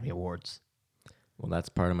Academy Awards. Well, that's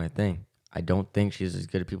part of my thing. I don't think she's as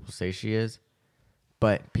good as people say she is,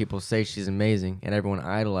 but people say she's amazing, and everyone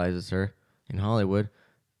idolizes her in Hollywood.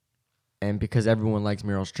 And because everyone likes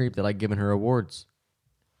Meryl Streep, they like giving her awards.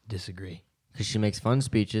 Disagree. Because she makes fun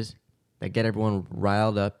speeches that get everyone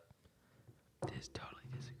riled up. Totally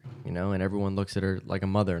disagree. And everyone looks at her like a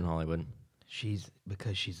mother in Hollywood.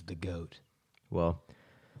 Because she's the GOAT. Well,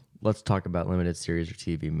 let's talk about limited series or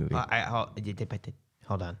TV movie.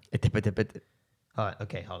 Hold on.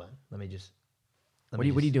 Okay, hold on. What are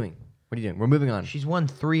you doing? What are you doing? We're moving on. She's won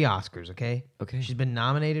 3 Oscars, okay? Okay. She's been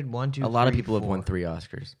nominated 1, 2, 3, A lot of people 4, have won 3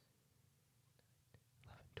 Oscars.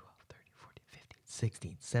 11, 12, 13, 14, 15,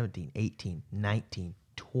 16, 17, 18, 19,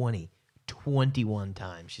 20, 21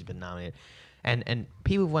 times she's been nominated. And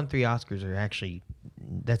people who've won 3 Oscars are actually,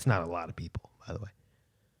 that's not a lot of people, by the way.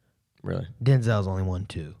 Really? Denzel's only won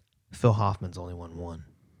 2. Phil Hoffman's only won 1.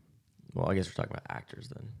 Well, I guess we're talking about actors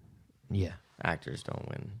then. Yeah. Actors don't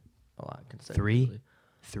win a lot consecutively.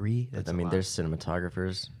 3? That's a lot. there's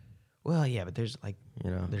cinematographers. Well, yeah, but there's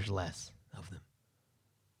You know, there's less of them.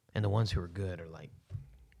 And the ones who are good are like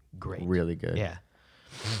great. really good. Yeah.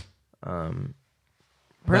 Apparently,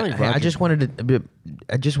 But, hey, I just wanted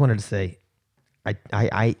to say,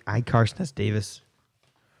 I Carson S. Davis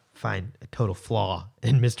find a total flaw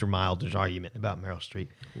in Mr. Milder's argument about Meryl Streep.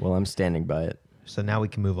 Well, I'm standing by it. So now we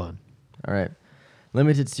can move on. All right.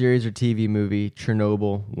 Limited series or TV movie,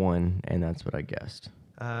 Chernobyl won, and that's what I guessed.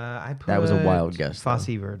 I put That was a wild guess, though.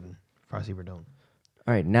 Fosse Verdon.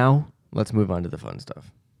 All right, now let's move on to the fun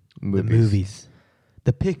stuff. The movies,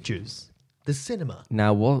 the pictures, the cinema.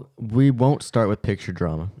 Now we won't start with picture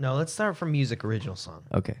drama. No, let's start from music original song.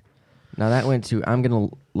 Okay. Now that went to "I'm Gonna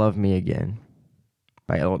Love Me Again"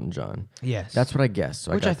 by Elton John. Yes. That's what I guessed.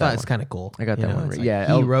 So Which I thought is kind of cool. I got that one right. Like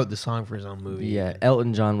he wrote the song for his own movie. Yeah,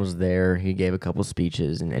 Elton John was there. He gave a couple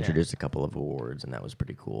speeches and introduced a couple of awards, and that was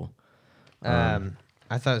pretty cool. I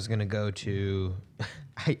thought it was going to go to...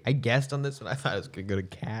 I guessed on this one. I thought it was going to go to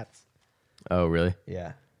Cats. Oh, really?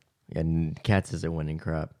 Yeah. Yeah, Cats is a winning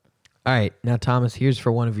crop. All right. Now, Thomas, here's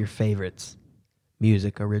for one of your favorites.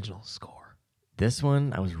 Music original score. This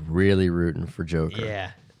one, I was really rooting for Joker.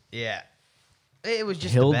 Yeah. Yeah. It was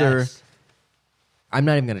just Hildur. the best. I'm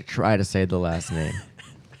not even going to try to say the last name.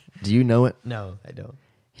 Do you know it? No, I don't.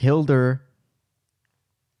 Hildur.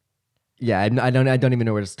 Yeah, I don't even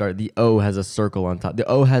know where to start. The O has a circle on top. The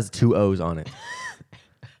O has 2 O's on it.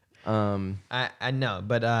 I know,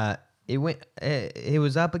 but it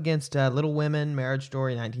was up against Little Women, Marriage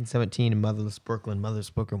Story, 1917, and Motherless Brooklyn. Motherless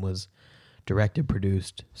Brooklyn was directed,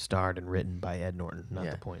 produced, starred, and written by Ed Norton. Not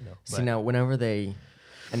the point, though. See, now, whenever they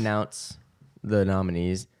announce the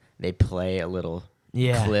nominees, they play a little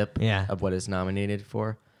clip of what it's nominated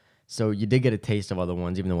for. So you did get a taste of all the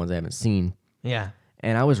ones, even the ones I haven't seen. Yeah.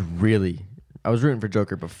 And I was rooting for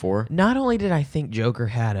Joker before. Not only did I think Joker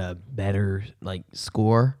had a better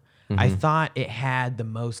score, I thought it had the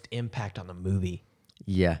most impact on the movie.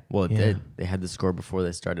 Yeah, well, it did. They had the score before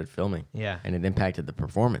they started filming. Yeah. And it impacted the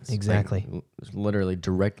performance. Exactly. Literally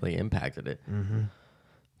directly impacted it. Mm-hmm.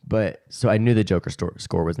 But, so I knew the Joker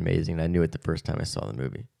score was amazing. I knew it the first time I saw the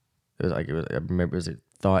movie. I remember it was a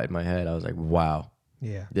thought in my head. I was like, wow.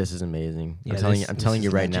 Yeah. This is amazing. Yeah, I'm telling you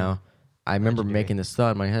right legend. now. I remember making this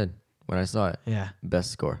thought in my head when I saw it. Yeah.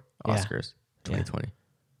 Best score, Yeah. Oscars, 2020.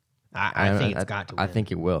 I think it's got to win. I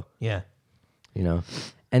think it will. Yeah.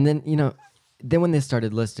 And then, then when they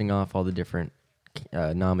started listing off all the different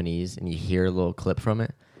nominees and you hear a little clip from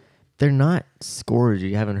it, they're not scores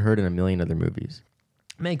you haven't heard in a million other movies.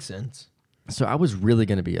 Makes sense. So I was really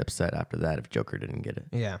going to be upset after that if Joker didn't get it.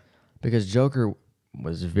 Yeah. Because Joker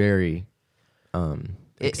was very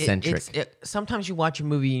eccentric. Sometimes you watch a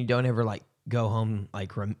movie and you don't ever go home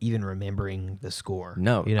even remembering the score.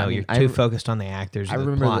 No, you're too focused on the actors. I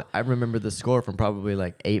remember the score from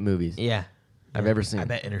probably 8 movies. Yeah, I've ever seen. I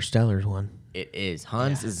bet Interstellar's one. It is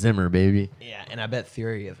Hans Zimmer, baby. Yeah, and I bet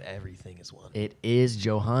Theory of Everything is one. It is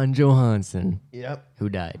Johan Johansson. Yep. Who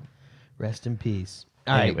died. Rest in peace.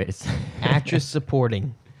 Anyways, actress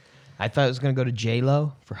supporting. I thought it was going to go to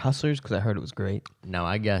J-Lo for Hustlers because I heard it was great. No,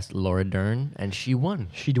 I guessed Laura Dern, and she won.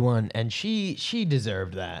 She won, and she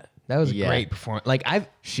deserved that. That was a great performance.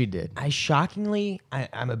 She did.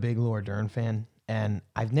 I'm a big Laura Dern fan, and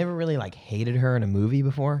I've never really hated her in a movie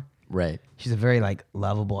before. Right. She's a very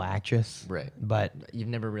lovable actress. Right. But you've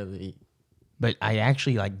never really. But I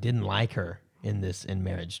actually didn't like her in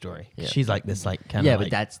Marriage Story. Yeah. She's this kind of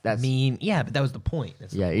but that's mean. Yeah, but that was the point.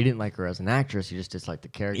 You didn't like her as an actress. You just disliked the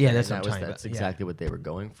character. Yeah, that's what I'm talking about. That's exactly what they were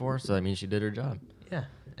going for. So she did her job. Yeah,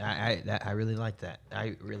 I really liked that.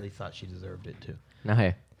 I really thought she deserved it too. Now,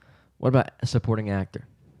 hey, what about a supporting actor?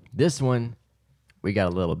 This one, we got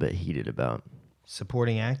a little bit heated about.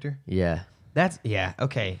 Supporting actor? Yeah.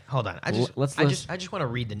 Okay, hold on. I just want to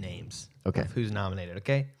read the names. Okay. Of who's nominated.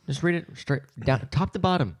 Okay. Just read it straight down, top to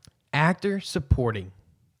bottom. Actor supporting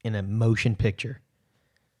in a motion picture.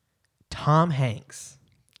 Tom Hanks,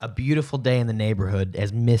 A Beautiful Day in the Neighborhood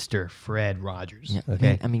as Mr. Fred Rogers. Yeah,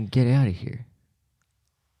 okay. Man, get out of here.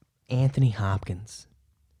 Anthony Hopkins,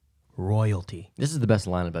 Royalty. This is the best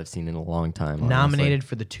lineup I've seen in a long time. Honestly. Nominated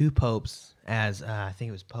for the 2 popes as I think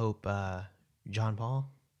it was Pope John Paul.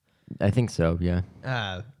 I think so.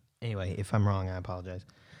 Yeah. Anyway, if I'm wrong, I apologize.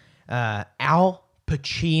 Al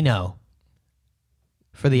Pacino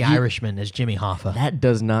for The Irishman as Jimmy Hoffa. That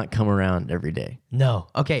does not come around every day. No.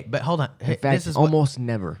 Okay, but hold on. In fact, this is almost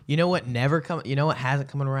never. You know what hasn't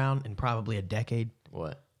come around in probably a decade?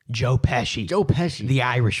 What? Joe Pesci. Joe Pesci. The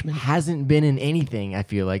Irishman. Hasn't been in anything, I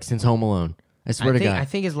feel like, since Home Alone. I swear to God. I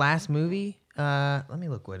think his last movie, let me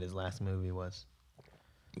look what his last movie was.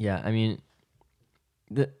 Yeah, I mean,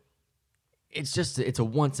 it's a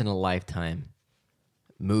once in a lifetime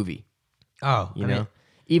movie. Oh, you know,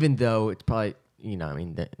 even though it's probably,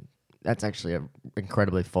 that's actually an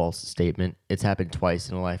incredibly false statement. It's happened twice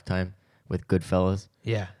in a lifetime with Goodfellas.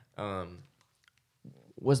 Yeah.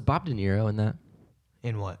 Was Bob De Niro in that?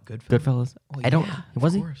 In what? Goodfellas? Goodfellas? Oh, I don't. Yeah,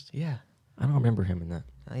 was he? Of course. Yeah. I don't remember him in that.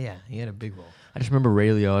 Oh, yeah, he had a big role. I just remember Ray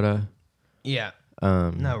Liotta. Yeah.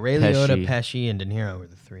 No, Ray Liotta, Pesci, and De Niro were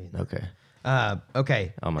the 3. Okay.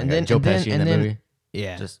 Okay. Oh my God, Joe Pesci in that movie.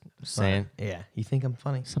 Yeah. Just saying. Yeah. You think I'm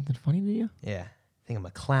funny? Something funny to you? Yeah. Think I'm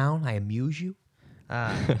a clown? I amuse you?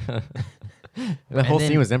 The whole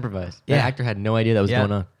scene was improvised. Yeah. The actor had no idea that was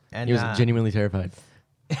going on. And he was genuinely terrified.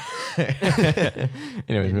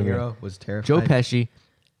 Anyways, De moving on. Niro was terrified. Joe Pesci,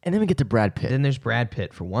 and then we get to Brad Pitt. Then there's Brad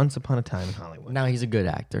Pitt for Once Upon a Time in Hollywood. Now he's a good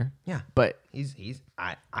actor. Yeah, But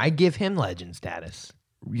I give him legend status.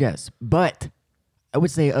 yes, but I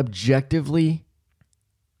would say objectively,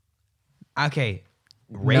 Okay,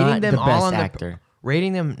 rating not them the all best on actor.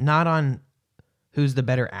 rating them not on who's the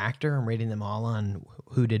better actor. I'm rating them all on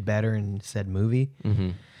who did better in said movie. Mm-hmm.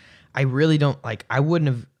 I really don't like. I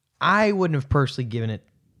wouldn't have personally given it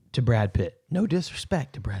to Brad Pitt. No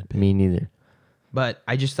disrespect to Brad Pitt, Me neither. but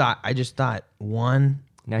I just thought one.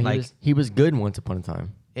 Now like, he was good once upon a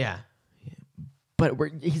time, yeah. but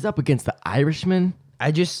he's up against the Irishman.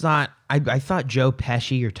 I just thought I thought Joe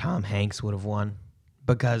Pesci or Tom Hanks would have won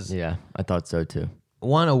because Yeah, I thought so too.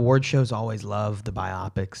 one, award shows always love the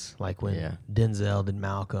biopics, like when Yeah. Denzel did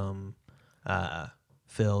Malcolm,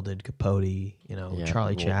 Phil did Capote, Yeah,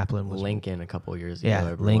 Charlie well, Chaplin was Lincoln a couple years ago. Yeah,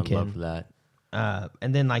 Everyone Lincoln. loved that.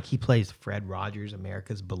 and then like he plays Fred Rogers,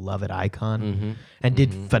 America's beloved icon, Mm-hmm. and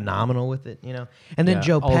did phenomenal with it, And then Yeah,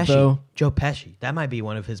 Joe although- Pesci, that might be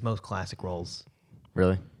one of his most classic roles.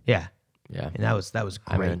 Really? Yeah, Yeah. and that was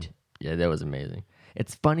I great. mean, yeah, that was amazing.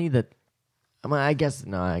 It's funny that I guess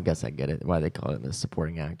I get it why they call it the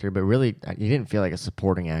supporting actor, but really he didn't feel like a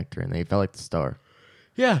supporting actor, and he felt like the star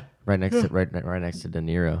Yeah, right next to right next to De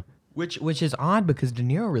Niro. which is odd because De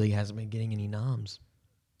Niro really hasn't been getting any noms.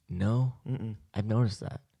 No, I've noticed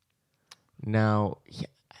that. Now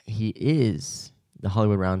he is the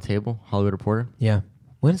Hollywood Roundtable, Hollywood Reporter. Yeah,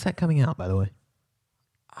 when is that coming out? By the way.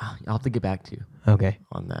 I'll have to get back to you Okay.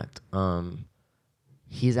 on that.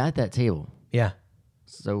 He's at that table, Yeah.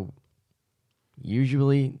 so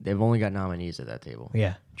usually they've only got nominees at that table.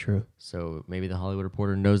 Yeah. True. So maybe the Hollywood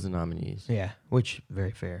Reporter knows the nominees. Yeah. Which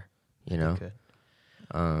very fair. You know, Okay.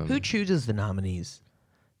 Who chooses the nominees?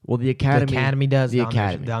 well, the Academy. The Academy does. The on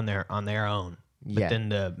Academy. on their own. But Yeah. then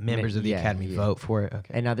the members of the Yeah, Academy yeah. vote for it.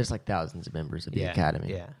 Okay. And now there's like thousands of members of the Yeah, Academy.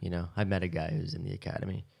 yeah. You know, I met a guy who's in the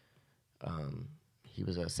Academy. He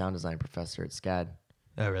was a sound design professor at SCAD.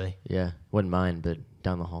 Oh, really? Yeah, wouldn't mind, but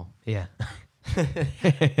down the hall. Yeah.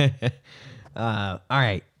 All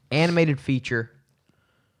right. Animated feature.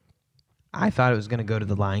 I thought it was going to go to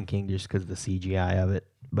The Lion King just because of the CGI of it,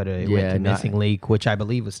 but it went Yeah, to no, Missing Link, which I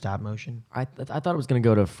believe was stop motion. I thought it was going to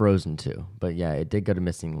go to Frozen too, but yeah, it did go to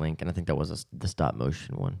Missing Link, and I think that was the stop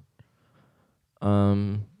motion one.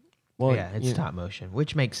 Well, Yeah, it's stop motion,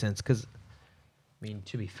 which makes sense because,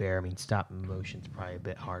 to be fair, stop motion's probably a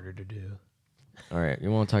bit harder to do. All right, you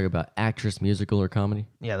want to talk about actress, musical, or comedy?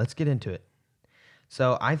 Yeah, let's get into it.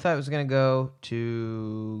 So I thought it was going to go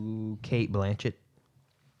to Kate Blanchett.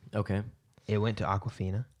 Okay. It went to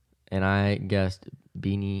Awkwafina. And I guessed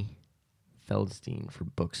Beanie Feldstein for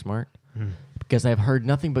Booksmart because I've heard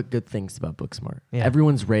nothing but good things about Booksmart. Yeah.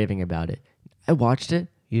 Everyone's raving about it. I watched it.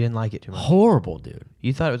 You didn't like it too much. Horrible, dude.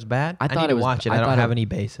 You thought it was bad? I thought need it to was- watch it. I I don't thought have it- any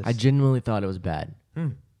basis. I genuinely thought it was bad.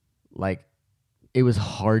 Like, it was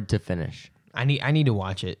hard to finish. I need to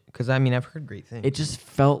watch it because I've heard great things. It just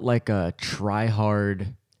felt like a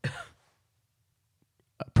try-hard,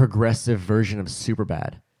 progressive version of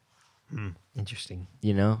Superbad. Interesting.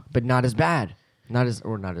 You know, but not as bad. Not as.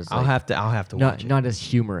 I'll like, have to watch it. not as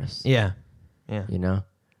humorous. Yeah. Yeah. You know,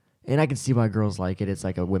 and I can see why girls like it. It's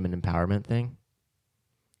like a women empowerment thing.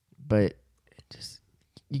 But it just,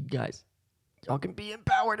 you guys, y'all can be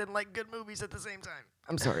empowered and like good movies at the same time.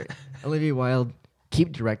 I'm sorry, Olivia Wilde.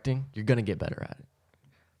 Keep directing. You're gonna get better at it.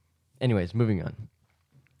 Anyways, moving on.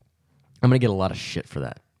 I'm gonna get a lot of shit for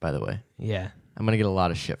that. By the way, Yeah. I'm gonna get a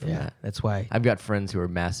lot of shit from Yeah. that. That's why. I've got friends who are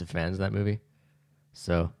massive fans of that movie.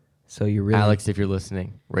 So, So you're really Alex, if you're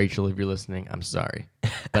listening, Rachel, if you're listening, I'm sorry,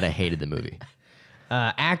 but I hated the movie.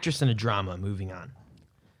 actress in a drama. Moving on.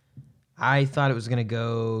 I thought it was gonna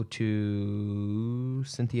go to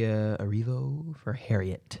Cynthia Erivo for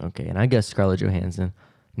Harriet. Okay, and I guess Scarlett Johansson.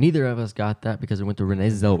 Neither of us got that because it went to Renee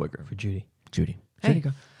Zellweger. For Judy. Judy. Hey. Judy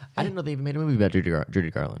Gar- I didn't know they even made a movie about Judy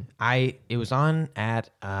Garland. It was on at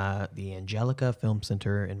the Angelica Film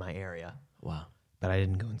Center in my area, Wow. but I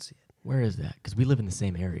didn't go and see it. Where is that? Because we live in the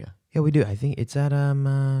same area. Yeah, we do. I think it's at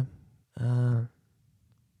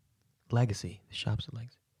Legacy. The shop's at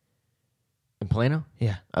Legacy. In Plano?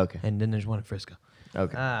 Yeah. Okay. And then there's one in Frisco.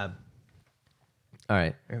 Okay. All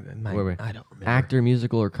right. Where Where were we? I don't remember. Actor,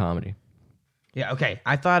 musical, or comedy? Yeah. Okay.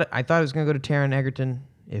 I thought it was gonna go to Taron Egerton.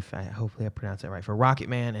 Hopefully I pronounced that right for Rocket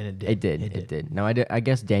Man, and it did. It did. Now, I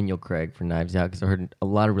guess Daniel Craig for Knives Out because I heard a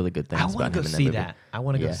lot of really good things I about want to him go in that see movie. that. I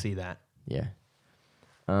want to go Yeah. see that. Yeah.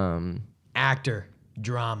 Actor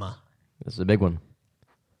drama. This is a big one.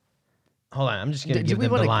 Hold on. I'm just gonna Do give we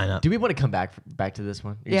them the wanna- lineup. Do we want to come back to this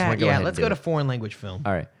one? You just Yeah. wanna go ahead and Let's do go to it? foreign language film.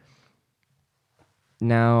 All right.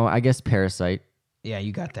 Now, I guess Parasite, Yeah,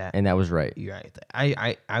 you got that. and that was right. You're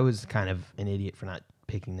right. I was kind of an idiot for not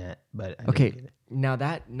picking that, but I Okay, didn't get it. now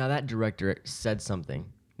that director said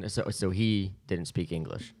something. So he didn't speak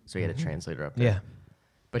English, so he had a translator up there. Yeah.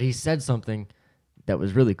 But he said something that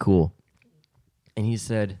was really cool. And he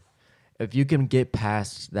said, if you can get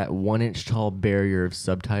past that 1-inch tall barrier of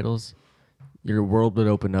subtitles, your world would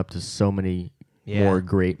open up to so many more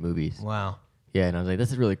great movies. Wow. Yeah, and I was like,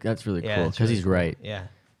 that's really cool because really he's right. Yeah.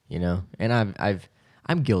 You know, and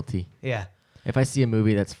I'm guilty. Yeah. If I see a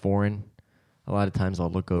movie that's foreign, a lot of times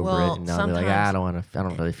I'll look over Well, it and I'll be like, I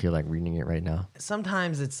don't really feel like reading it right now.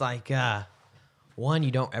 Sometimes it's like one,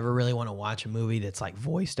 you don't ever really want to watch a movie that's like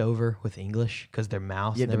voiced over with English because their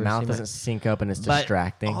mouth. Yeah, the mouth doesn't sync up and it's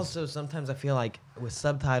distracting. Also, sometimes I feel like with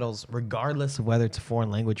subtitles, regardless of whether it's a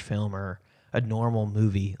foreign language film or a normal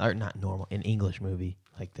movie, or not normal, an English movie,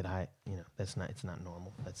 like that it's not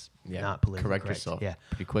normal. That's not politically correct correct. yourself. Yeah,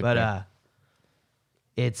 pretty quick. But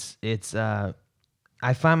it's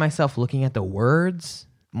I find myself looking at the words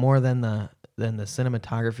more than the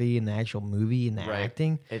cinematography and the actual movie and the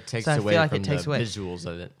acting. It takes So I away feel like from it takes the away. visuals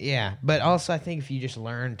of it. Yeah, but also I think if you just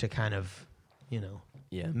learn to kind of,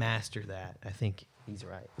 master that, I think he's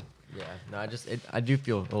right. Yeah, no, I do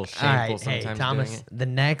feel a little All shameful right, sometimes hey, Thomas, doing the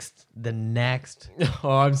next it.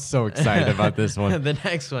 Oh, I'm so excited about this one. the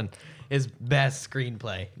next one is best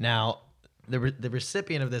screenplay. Now, the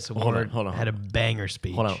recipient of this award Hold on. had a banger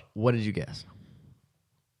speech. Hold on, what did you guess?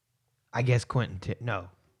 I guess Quentin. No,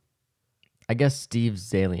 I guess Steve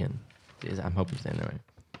Zalian. I'm hoping I'm saying that right.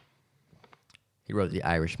 He wrote The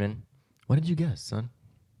Irishman. What did you guess, son?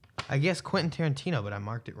 I guess Quentin Tarantino, but I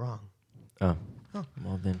marked it wrong. Oh.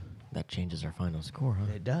 Well, then that changes our final score, huh?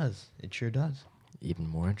 It does. It sure does. Even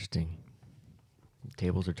more interesting.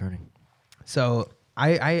 Tables are turning. So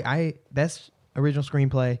I best original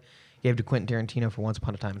screenplay gave to Quentin Tarantino for Once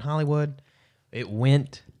Upon a Time in Hollywood. It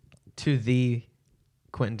went to the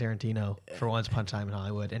Quentin Tarantino for Once Upon a Time in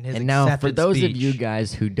Hollywood, and his And now, for acceptance those speech, of you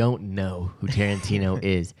guys who don't know who Tarantino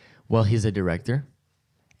is, well, he's a director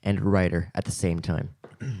and writer at the same time.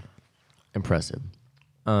 Impressive.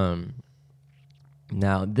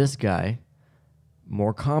 Now, this guy,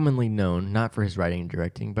 more commonly known not for his writing and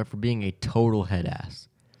directing, but for being a total head ass.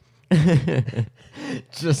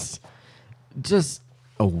 just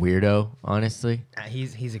a weirdo, honestly.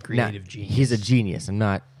 he's a creative genius. He's a genius. I'm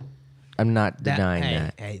not denying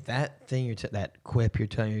that. Hey, that thing that quip you're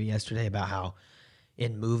telling me yesterday about how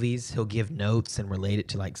in movies he'll give notes and relate it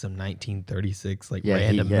to like some 1936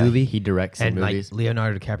 random movie. He directs some movies. Like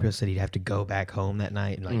Leonardo DiCaprio said he'd have to go back home that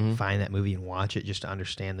night and like find that movie and watch it just to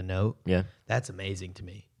understand the note. Yeah. That's amazing to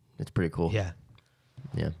me. It's pretty cool. Yeah.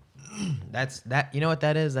 Yeah. You know what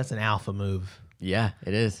that is? That's an alpha move. Yeah,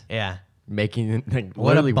 it is. Yeah. Making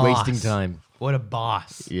What a literally boss. wasting time. What a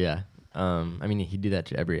boss. Yeah. I mean, he'd do that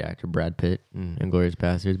to every actor, Brad Pitt and Inglourious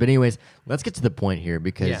Basterds. But anyways, let's get to the point here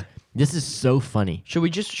because this is so funny. Should we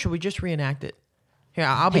just reenact it? Here,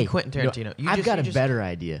 I'll be Quentin Tarantino. I've got a better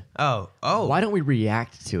idea. Oh. Why don't we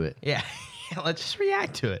react to it? Yeah. Let's just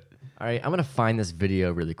react to it. All right, I'm going to find this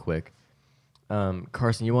video really quick.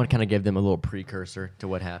 Carson, you want to kind of give them a little precursor to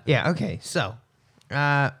what happened? Yeah, okay. So,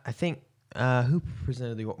 I think who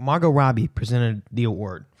presented the award? Margot Robbie presented the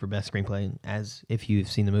award for Best Screenplay. And as if you've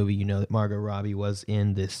seen the movie, you know that Margot Robbie was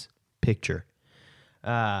in this picture.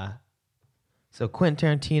 So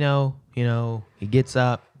Quentin Tarantino, he gets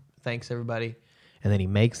up, thanks everybody, and then he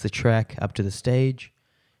makes the trek up to the stage,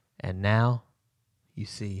 and now you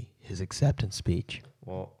see his acceptance speech.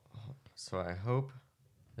 Well, so I hope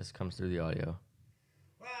this comes through the audio.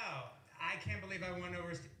 Wow, I can't believe I won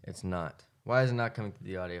over. It's not. Why is it not coming through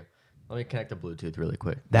the audio? Let me connect the Bluetooth really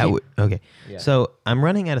quick. Okay. Yeah. So I'm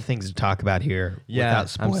running out of things to talk about here without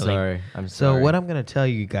spoiling. I'm sorry. So what I'm going to tell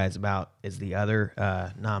you guys about is the other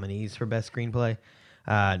nominees for Best Screenplay.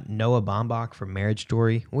 Noah Baumbach for Marriage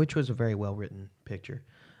Story, which was a very well-written picture.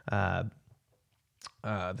 The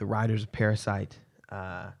writers of Parasite,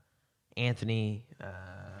 Anthony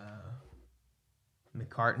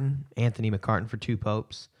McCartan for Two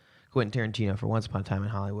Popes, Quentin Tarantino for Once Upon a Time in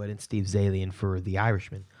Hollywood, and Steve Zalian for The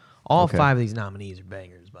Irishman. All 5 of these nominees are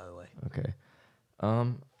bangers, by the way. Okay.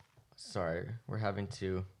 Sorry, we're having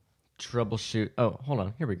to troubleshoot. Oh, hold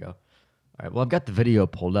on. Here we go. All right. Well, I've got the video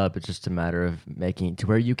pulled up. It's just a matter of making it to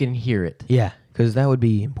where you can hear it. Yeah, because that would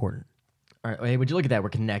be important. All right. Hey, would you look at that? We're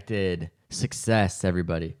connected. Success,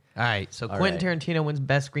 everybody. All right. So Quentin Tarantino wins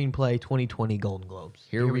Best Screenplay 2020 Golden Globes.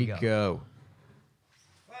 Here we go.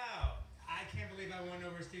 Wow, I can't believe I won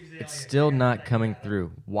over Steve Zalian. It's still not coming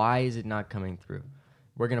through. Why is it not coming through?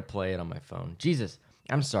 We're going to play it on my phone. Jesus.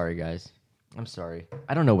 I'm sorry, guys. I'm sorry.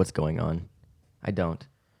 I don't know what's going on. I don't.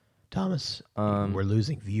 Thomas, we're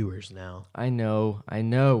losing viewers now. I know.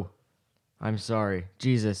 I'm sorry.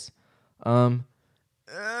 Jesus.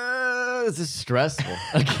 This is stressful.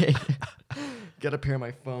 Okay. Gotta pair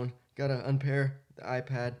my phone. Gotta unpair the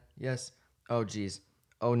iPad. Yes. Oh, geez.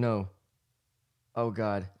 Oh, no. Oh,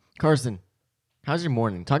 God. Carson, how's your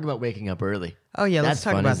morning? Talk about waking up early. Oh, yeah, let's That's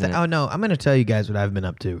talk fun, about isn't that. it? Oh, no, I'm going to tell you guys what I've been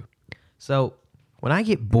up to. So, when I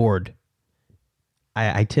get bored,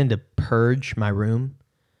 I tend to purge my room.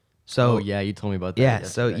 So, Oh, yeah, you told me about that. yeah,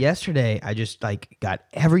 so yesterday I just like got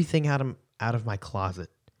everything out of my closet.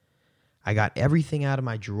 I got everything out of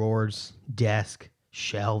my drawers, desk,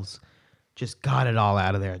 shelves. Just got it all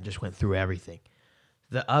out of there and just went through everything.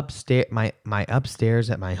 The upstairs, my upstairs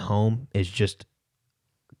at my home is just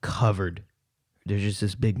covered. There's just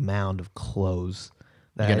this big mound of clothes.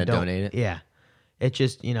 You gonna donate it? Yeah. It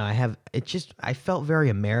just, I felt very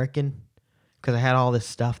American because I had all this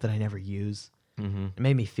stuff that I never use. Mm-hmm. It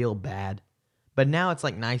made me feel bad. But now it's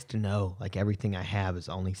like nice to know like everything I have is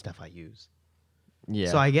only stuff I use. Yeah.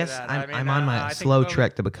 So I guess I'm on my slow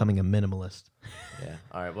trek to becoming a minimalist. Yeah.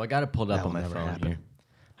 All right. Well, I got it pulled up That on will my never phone happen. here.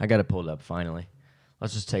 I got it pulled up finally.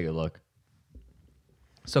 Let's just take a look.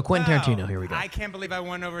 So Quentin Wow. Tarantino, here we go. I can't believe I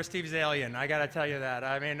won over Steve Zalian. I got to tell you that.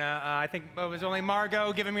 I mean, I think it was only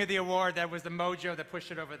Margot giving me the award that was the mojo that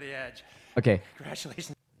pushed it over the edge. Okay.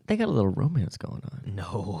 Congratulations. They got a little romance going on.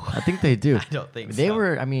 No. I think they do. I don't think they so.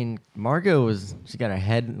 were. I mean, Margot she got her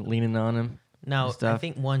head leaning on him. No, and stuff. I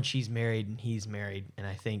think she's married and he's married, and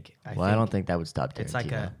I don't think that would stop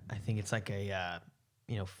Tarantino. it's like a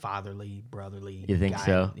fatherly, brotherly. You think guy.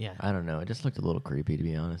 so? Yeah. I don't know. It just looked a little creepy, to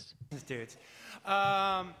be honest. Dudes.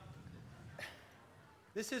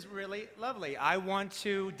 This is really lovely. I want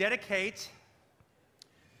to dedicate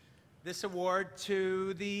this award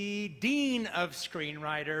to the Dean of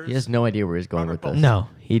Screenwriters. He has no idea where he's going Robert with Bolton. this. No,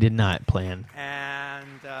 he did not plan. And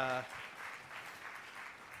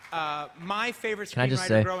my favorite Can I just screenwriter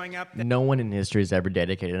say, growing up. no one in history has ever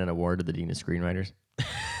dedicated an award to the Dean of Screenwriters.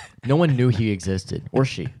 No one knew he existed, or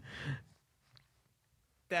she.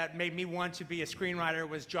 That made me want to be a screenwriter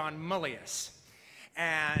was John Mullius.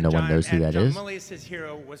 And No one knows who that John is? Mullius'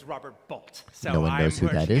 hero was Robert Bolt. So No one knows who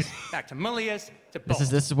that is? Back to Mullius to Bolt.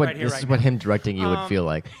 This is what right here, this right is what now. him directing you would feel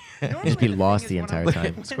like. You'd just be Normally, lost thing the is entire when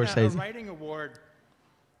time. win Scorsese. a writing award,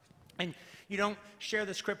 and you don't share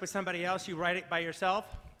the script with somebody else, you write it by yourself.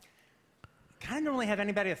 Kind of don't really have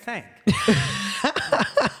anybody to thank.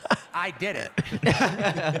 I did it.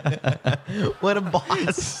 What a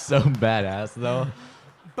boss! So badass, though.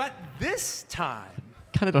 But this time,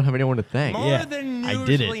 Kind of don't have anyone to thank. more Yeah, than I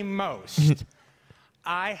did it. usually most,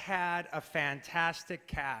 I had a fantastic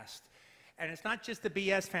cast. And it's not just the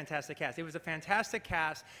BS fantastic cast. It was a fantastic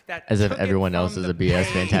cast that As if took it everyone from else is the a BS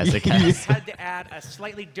page fantastic and cast. had to add a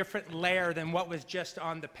slightly different layer than what was just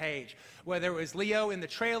on the page. Whether it was Leo in the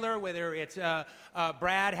trailer, whether it's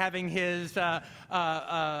Brad having his acid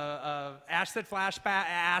flashback,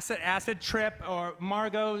 acid trip, or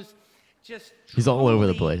Margot's just He's all over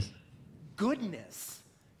the truly place. goodness.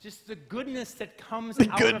 Just the goodness that comes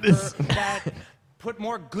out of her that put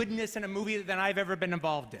more goodness in a movie than I've ever been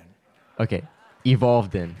involved in. Okay,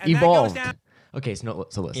 evolved in. And that Evolved. goes down- Okay, so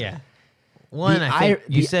listen. Yeah. One, The I think ir-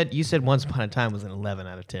 you said Once Upon a Time was an 11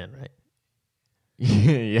 out of 10, right?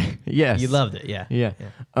 Yeah. Yes. You loved it, yeah. Yeah.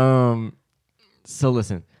 So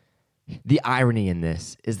listen, the irony in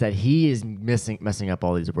this is that he is messing up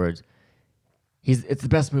all these words. It's the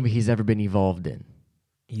best movie he's ever been evolved in.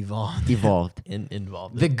 Evolved.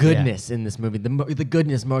 Involved. The goodness in this movie, the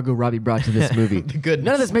goodness Margot Robbie brought to this movie. The goodness.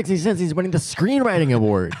 None of this makes any sense. He's winning the screenwriting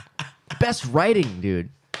award. Best writing, dude.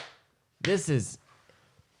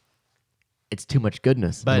 It's too much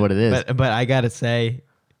goodness. Is what it is. But I gotta say,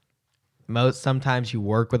 sometimes you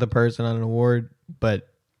work with a person on an award, but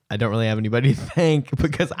I don't really have anybody to thank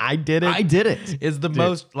because I did it. I did it. Is the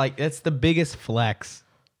most like that's the biggest flex.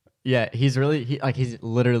 Yeah, he's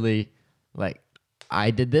literally like,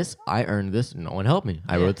 I did this, I earned this, no one helped me.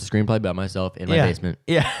 I wrote the screenplay by myself in my basement.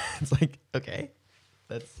 Yeah, it's like okay,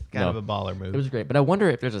 that's kind No. of a baller It move. was great, but I wonder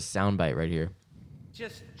if there's a soundbite right here.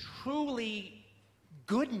 Just truly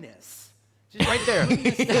goodness. Just Right there.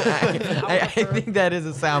 I think that is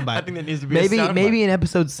a soundbite. I think that needs to be a maybe soundbite. maybe in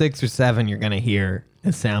episode 6 or 7 you're gonna hear a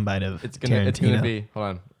soundbite of It's Tarantino. gonna be. Hold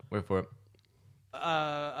on, wait for it.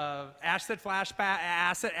 acid flashback,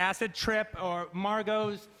 acid trip, or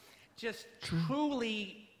Margot's just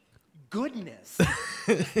truly goodness.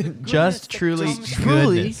 Just that truly comes-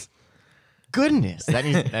 goodness. Goodness,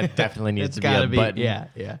 that definitely needs It's to be gotta a be button.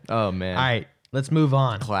 yeah. Oh man. All right, let's move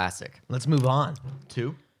on. Classic. Let's move on.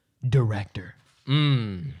 2. Director.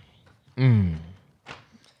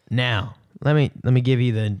 Now, Let me give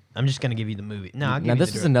you the. I'm just gonna give you the movie. No, I'll give Now you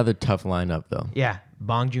this the is another tough lineup though. Yeah,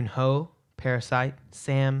 Bong Joon-ho, Parasite,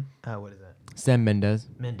 Sam. What is that? Sam Mendes,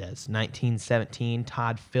 Mendes, 1917.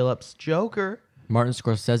 Todd Phillips, Joker, Martin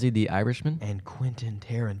Scorsese, The Irishman. and Quentin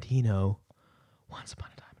Tarantino, Once Upon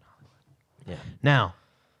a Time in Hollywood. Yeah. Now,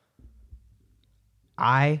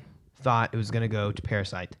 I thought it was gonna go to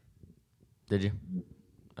Parasite. Did you?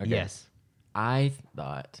 Okay. Yes, I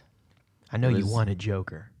thought. I know It you was- wanted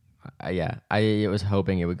Joker. I was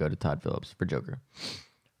hoping it would go to Todd Phillips for Joker.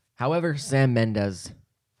 However, Sam Mendes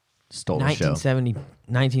stole the show.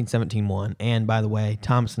 1917 won. And by the way,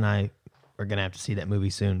 Thomas and I are gonna have to see that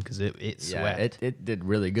movie soon because it Yeah, swept. it did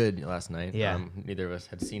really good last night. Yeah. Neither of us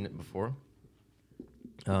had seen it before.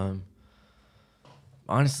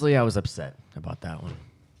 Honestly, I was upset about that one.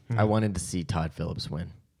 I wanted to see Todd Phillips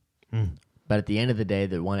win. But at the end of the day,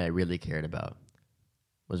 the one I really cared about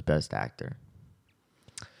was Best Actor.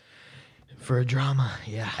 For a drama,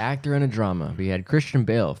 yeah. Actor in a drama. We had Christian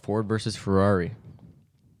Bale, Ford versus Ferrari.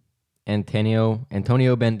 Antonio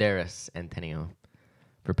Banderas,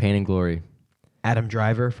 for Pain and Glory. Adam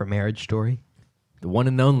Driver for Marriage Story. The one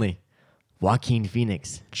and only Joaquin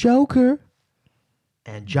Phoenix. Joker.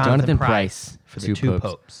 And Jonathan Pryce for the Two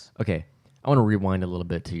Popes. Okay, I want to rewind a little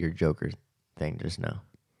bit to your Joker thing just now.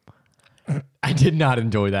 I did not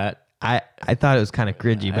enjoy that. I thought it was kind of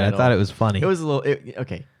cringy, but I At thought all. it was funny. It was a little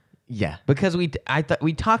okay. Yeah, because we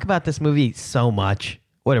talk about this movie so much.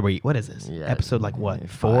 What are we? What is this? Yeah. Episode like what?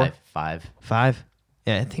 4? Five. 5?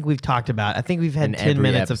 Yeah, I think we've talked about. I think we've had In 10 every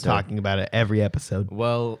minutes episode. of talking about it every episode.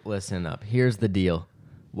 Well, listen up. Here's the deal.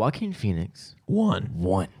 Joaquin Phoenix Won.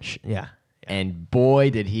 won, Yeah. and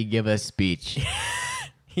boy, did he give a speech.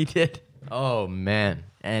 He did. Oh man!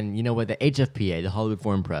 And you know what? The HFPA, the Hollywood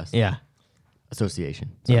Foreign Press Yeah.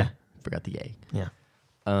 Association. Yeah. Forgot the A. Yeah.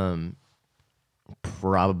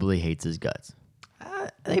 Probably hates his guts.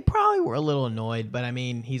 They probably were a little annoyed, but I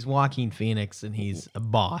mean, he's Joaquin Phoenix and he's a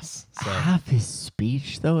boss. So Half his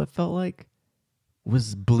speech, though, it felt like,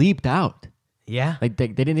 was bleeped out. yeah, Like they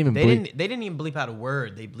didn't even they bleep didn't even bleep out a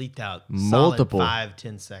word. They bleeped out Multiple. solid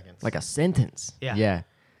 5-10 seconds. like a sentence. Yeah. Yeah.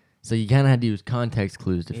 So you kind of had to use context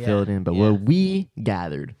clues to fill it in. But Yeah. what we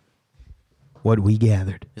gathered, what we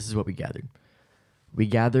gathered. this is what we gathered. We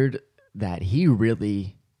gathered that he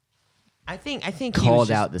really I think he was called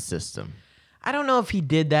just- out the system. I don't know if he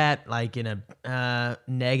did that like in a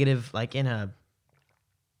negative, like in a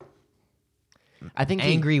I think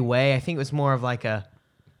angry way. I think it was more of like a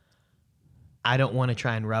I don't want to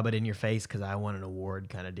try and rub it in your face because I want an award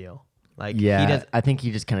kind of deal. Like Yeah, he does, I think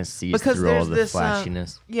he just kind of sees because through all there's the this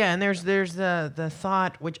flashiness. yeah, and there's the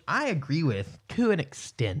thought which I agree with to an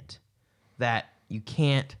extent that you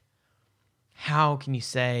can't. How can you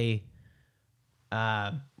say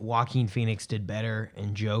Joaquin Phoenix did better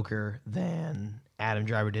in Joker than Adam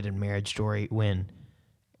Driver did in Marriage Story when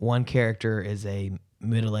one character is a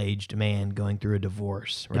middle-aged man going through a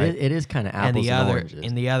divorce, right? It is kind of and apples the and other oranges.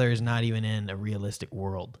 and the other is not even in a realistic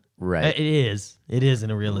world. Right. It is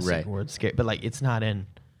in a realistic Right. world, but like it's not in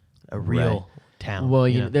a real town. Well,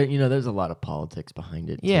 you know? there's a lot of politics behind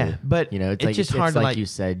it. Yeah, too. but it's it's like, just hard to, like like- you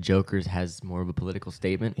said. Joker's has more of a political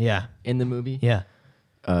statement. Yeah, in the movie. yeah,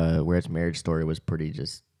 Whereas Marriage Story was pretty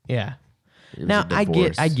just. yeah. It was Now a I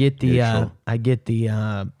divorce get neutral.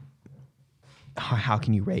 how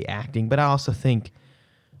can you rate acting, but I also think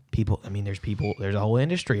people. I mean, there's a whole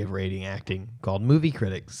industry of rating acting called movie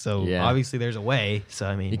critics. So Yeah. obviously there's a way. So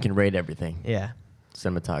I mean, You can rate everything. yeah,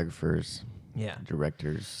 Cinematographers, yeah.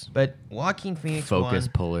 directors, But Joaquin Phoenix focus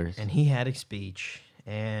won, pullers. and he had a speech,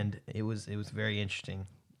 and it was very interesting.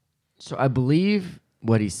 So I believe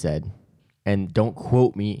what he said, and don't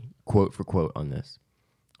quote me quote for quote on this,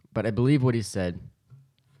 but I believe what he said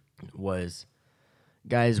was,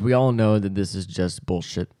 guys, we all know that this is just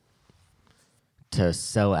bullshit to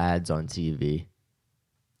sell ads on TV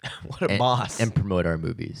What a boss! and promote our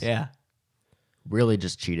movies. Yeah, Really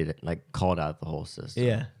just cheated it, like called out the whole system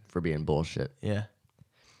yeah, for being bullshit. yeah,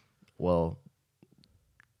 Well,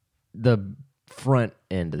 the front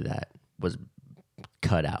end of that was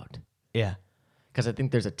cut out yeah, because I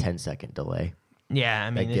think there's a 10-second delay yeah. I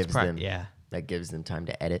mean, that it's gives them yeah, that gives them time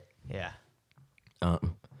to edit. yeah,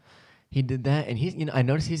 He did that, and I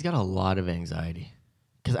noticed he's got a lot of anxiety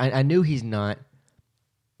because I knew he's not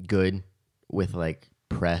good with like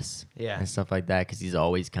press Yeah. and stuff like that because he's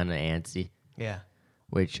always kind of antsy, yeah,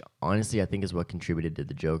 which honestly I think is what contributed to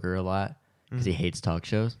the Joker a lot because he hates talk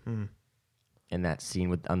shows. And that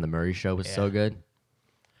scene on the Murray Show was so Yeah. good.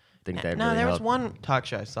 I think that No, really there was helped. one talk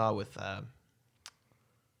show I saw with, I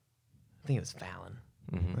think it was Fallon,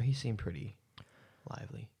 Mm-hmm. where he seemed pretty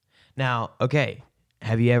lively. Now, okay,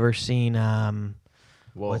 Have you ever seen Whoa.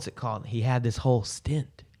 what's it called? He had this whole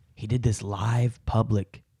stint. He did this live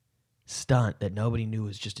public stunt that nobody knew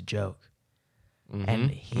was just a joke.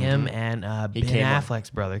 And him and Ben Affleck's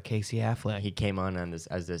brother, Casey Affleck. He came on this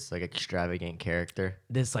as this like extravagant character.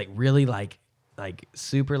 This like really like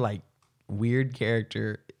super like weird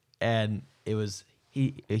character, and it was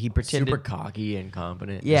he pretended Super cocky and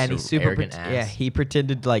confident. yeah, and just he's super arrogant ass. yeah, he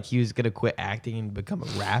pretended like he was gonna quit acting and become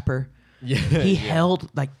a rapper. Yeah, He held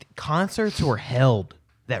like concerts were held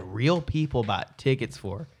that real people bought tickets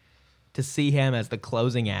for to see him as the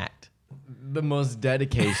closing act. the most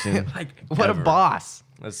dedication. Like what ever. a boss.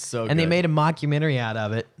 That's so. And they good. made a mockumentary out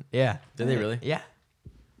of it. Yeah. Did they really? Yeah.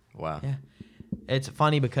 Wow. Yeah. It's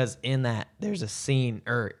funny because in that there's a scene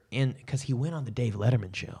because he went on the Dave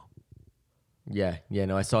Letterman show. Yeah.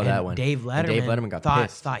 No, I saw And that one. Dave And Letterman, got thought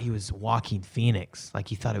pissed, he was Joaquin Phoenix. Like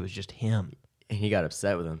he thought it was just him. and he got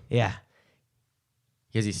upset with him Yeah.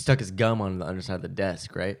 because he stuck his gum on the underside of the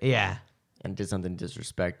desk, right? Yeah. And did something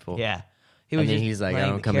disrespectful. Yeah. And then just he's like, "I playing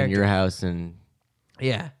don't the come in your character. house and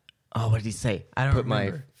Yeah. oh, what did he say? I don't put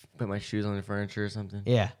remember. my shoes on the furniture or something."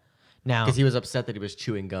 Yeah. Now. Because he was upset that he was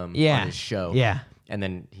chewing gum Yeah. on his show. Yeah. And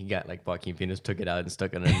then he got like Joaquin Phoenix took it out and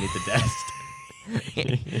stuck it underneath the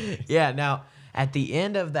desk. Yeah. Now, at the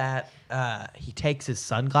end of that, he takes his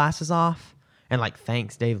sunglasses off and like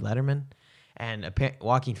thanks Dave Letterman. And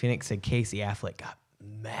Joaquin Phoenix said Casey Affleck got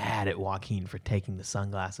mad at Joaquin for taking the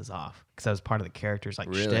sunglasses off because that was part of the character's like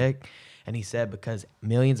Really? shtick. And he said because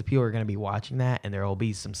millions of people are going to be watching that, and there will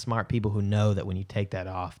be some smart people who know that when you take that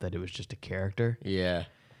off, that it was just a character. Yeah.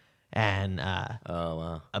 And Oh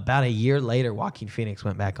wow. about a year later, Joaquin Phoenix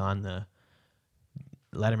went back on the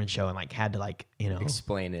Letterman show and like had to like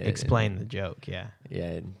Explain it. explain the joke. Yeah, Yeah.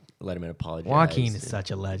 And let him apologize. Joaquin is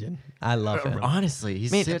such a legend. I love him. Honestly,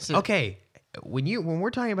 he's I mean, such a, okay, when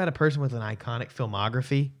we're talking about a person with an iconic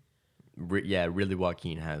filmography, really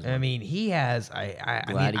Joaquin has one. I mean, he has. I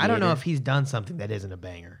mean, I don't know Gladiator. if he's done something that isn't a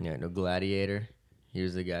banger. Yeah, no Gladiator. He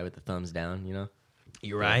was the guy with the thumbs down, you know?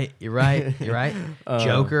 You're right. You're right. You're right.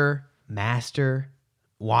 Joker, Master,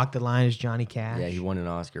 Walk the Line as Johnny Cash. Yeah, he won an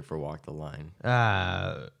Oscar for Walk the Line.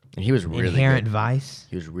 Uh, And he was really Inherent good. Vice.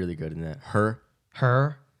 He was really good in that. Her.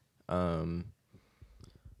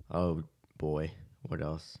 Oh boy. What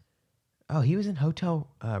else? Oh, he was in Hotel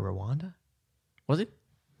Rwanda. Was he?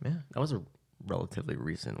 Yeah. That was a relatively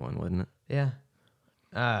recent one, wasn't it? Yeah.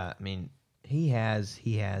 I mean, he has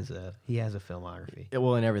a filmography. Yeah,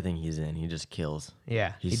 well, in everything he's in, he just kills.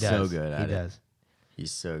 Yeah, He's he so does. good at He it. does.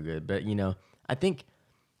 He's so good. But, I think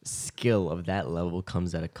skill of that level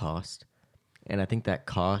comes at a cost. And I think that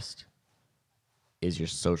cost is your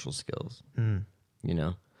social skills.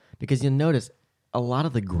 Because you'll notice a lot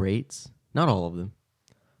of the greats, not all of them,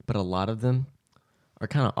 but a lot of them are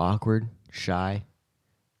kind of awkward, shy,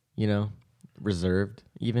 reserved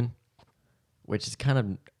even, which is kind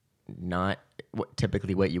of not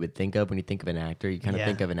typically what you would think of when you think of an actor. You kind of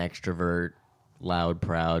think of an extrovert, loud,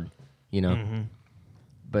 proud,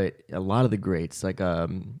 But a lot of the greats, like,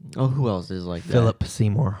 who else is like Philip that?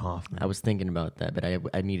 Seymour Hoffman. I was thinking about that, but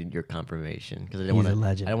I needed your confirmation because I He's didn't want a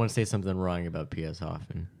legend. I don't want to say something wrong about P.S.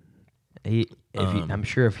 Hoffman. I'm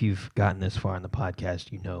sure if you've gotten this far in the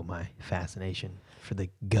podcast, you know my fascination for the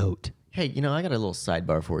GOAT. Hey, I got a little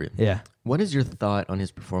sidebar for you. Yeah. What is your thought on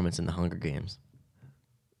his performance in the Hunger Games?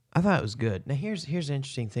 I thought it was good. Now, here's an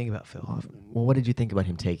interesting thing about Phil Hoffman. Well, what did you think about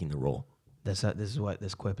him taking the role? This is what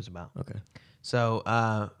this quip is about. Okay. So,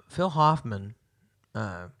 Phil Hoffman,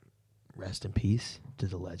 rest in peace to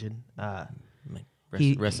the legend.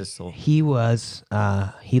 Rest his soul. He was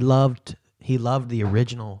he loved the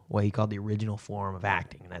original, what he called the original form of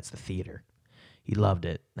acting, and that's the theater. He loved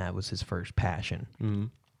it. That was his first passion. Mm-hmm.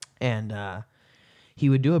 And he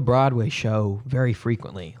would do a Broadway show very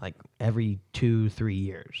frequently, like every 2-3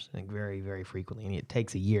 years, like very, very frequently. And it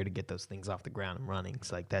takes a year to get those things off the ground and running.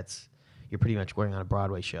 So like you're pretty much going on a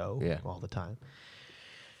Broadway show all the time.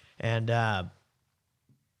 And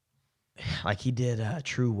like he did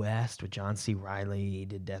True West with John C. Reilly. He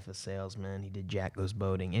did Death of a Salesman. He did Jack Goes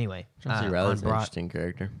Boating. Anyway, John C. Reilly's an interesting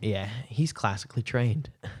character. Yeah, he's classically trained.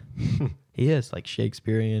 He is like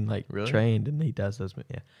Shakespearean, like trained, and he does those.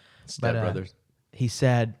 Yeah, Step Brothers. He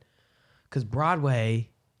said, because Broadway,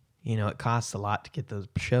 it costs a lot to get those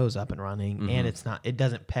shows up and running, and it's not. It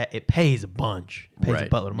doesn't pay. It pays a bunch. It pays a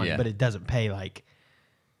buttload of money, but it doesn't pay like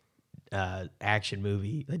action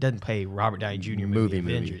movie. It doesn't pay Robert Downey Jr. movie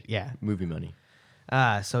Avengers. Yeah, movie money.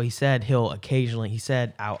 So he said he'll occasionally. He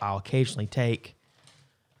said I'll occasionally take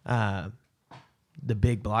the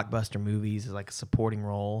big blockbuster movies as like a supporting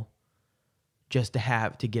role, just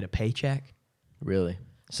to get a paycheck. Really?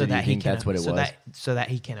 so do you that he think can that's what it was? so that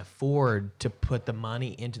he can afford to put the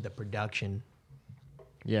money into the production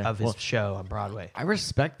Yeah. of his show on Broadway. I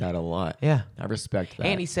respect that a lot. Yeah. I respect that.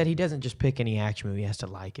 And he said he doesn't just pick any action movie; he has to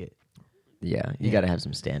like it. Yeah, you got to have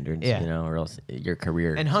some standards, Yeah. you know, or else your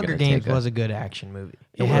career. And is Hunger gonna Games take was a good action movie.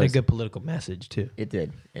 It It had a was. good political message too. It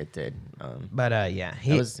did. But yeah,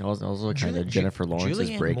 That was also kind of Jennifer Lawrence's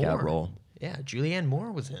Julianne breakout Moore. role. Yeah, Julianne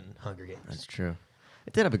Moore was in Hunger Games. That's true.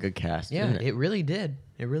 It did have a good cast. Yeah, didn't it really did.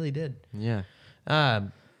 It really did. Yeah. Wow,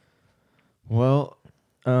 Well,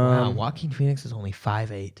 Joaquin Phoenix is only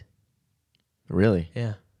 5'8". really?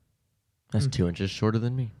 Yeah, That's 2 inches shorter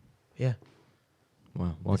than me. yeah.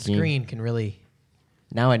 Wow. The Joaquin. screen can really.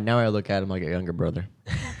 Now I look at him like a younger brother,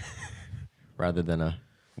 rather than a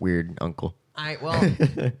weird uncle. All right. Well,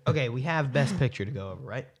 okay. We have Best Picture to go over,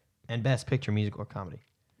 right? And Best Picture, musical or comedy.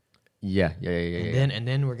 Yeah. And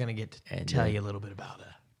then we're gonna get to And tell then- you a little bit about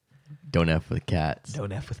Don't F with cats.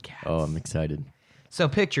 Don't F with Cats. Oh, I'm excited. So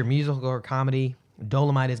picture, musical or comedy.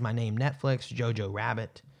 Dolomite Is My Name, Netflix. Jojo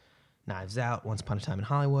Rabbit, Knives Out, Once Upon a Time in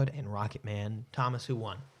Hollywood, and Rocket Man. Thomas, who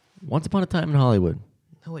won? Once Upon a Time in Hollywood.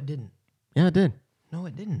 No, it didn't. Yeah, it did. No,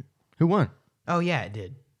 it didn't. Who won? Oh, yeah, it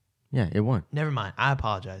did. Yeah, it won. Never mind. I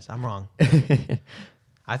apologize. I'm wrong.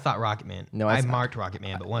 I thought Rocket Man. No, I I- marked Rocket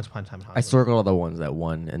Man, but Once Upon a Time in I Hollywood. circled all the ones that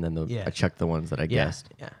won, and then Yeah. I checked the ones that I guessed.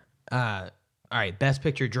 Yeah. All right, Best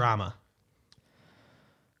Picture Drama.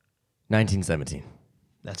 1917.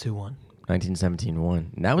 That's who won. 1917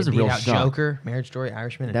 won. And that was It a real beat out shock. Joker, Marriage Story,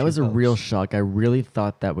 Irishman, and That Two was a Popes. real shock. I really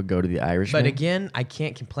thought that would go to the Irishman. But again, I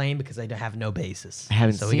can't complain because I have no basis. I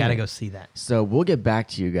haven't so we seen got to it. go see that. So we'll get back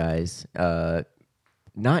to you guys.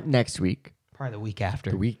 Not next week. Probably the week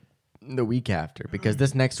after. The week after, because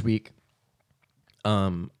this next week,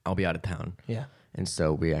 I'll be out of town. Yeah. And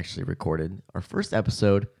so we actually recorded our first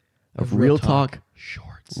episode of Real Real Talk Talk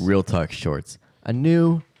Shorts. Real Talk Shorts, a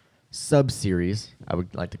new sub-series, I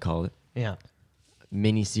would like to call it, Yeah.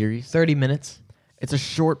 mini-series. 30 minutes. It's a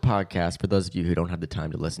short podcast for those of you who don't have the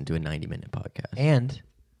time to listen to a 90-minute podcast. And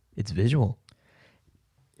it's visual.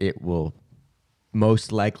 It will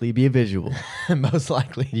most likely be a visual. Most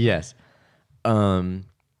likely. Yes.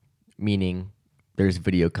 Meaning there's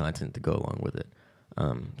video content to go along with it.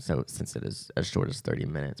 So since it is as short as 30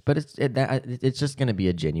 minutes, but it's just going to be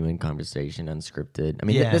a genuine conversation, unscripted. I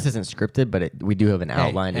mean, Yeah. this isn't scripted, but we do have an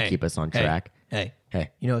outline to keep us on track. Hey. Hey,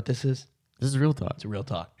 You know what this is? this is Real Talk. It's a real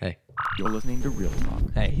talk. Hey, You're listening to Real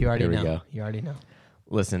Talk. Hey, you already There we know. go. You already know.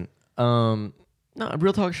 listen. No,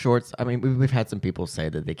 Real Talk Shorts. I mean, we've had some people say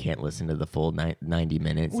that they can't listen to the full 90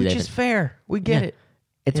 minutes. Which They is haven't- fair. We get Yeah. it.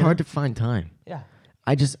 It's Yeah. hard to find time. Yeah.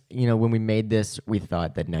 I just, when we made this, we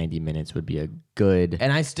thought that 90 minutes would be a good.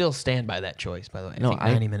 And I still stand by that choice, by the way. I No, think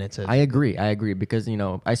 90 minutes is. I agree because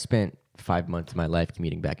I spent 5 months of my life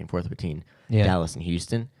commuting back and forth between Yeah. Dallas and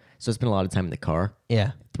Houston, so I spent a lot of time in the car,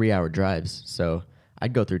 yeah. 3-hour drives. So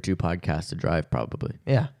I'd go through 2 podcasts to drive probably,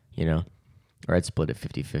 Yeah. or I'd split it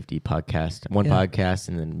 50-50 podcast, one Yeah. podcast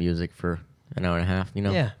and then music for an hour and a half,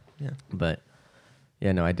 Yeah. Yeah. But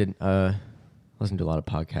yeah, no, I didn't listen to a lot of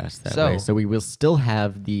podcasts that So- way. So we will still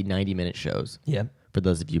have the 90-minute shows Yep. for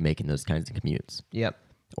those of you making those kinds of commutes, Yep.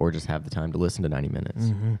 or just have the time to listen to 90 minutes.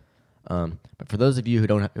 Mm-hmm. But for those of you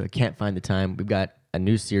who can't find the time, we've got a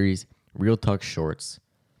new series, Real Talk Shorts,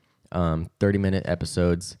 30-minute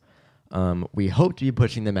episodes. We hope to be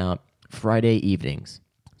pushing them out Friday evenings,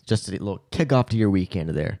 just a little kickoff to your weekend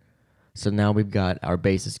there. So now we've got our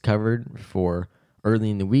bases covered for early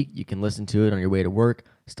in the week. You can listen to it on your way to work,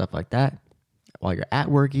 stuff like that. While you're at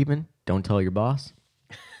work even, don't tell your boss.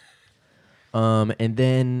 And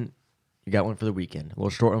then you got one for the weekend, a little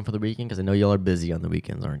short one for the weekend, because I know y'all are busy on the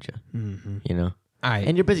weekends, aren't you? Mm-hmm. All right.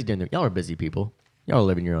 And you're busy doing it. Y'all are busy people. Y'all are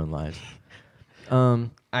living your own lives. All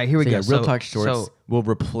right, here we go. Real So- Talk Shorts so- will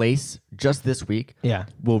replace, just this week, Yeah.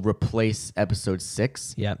 will replace episode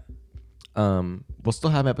 6. Yep. We'll still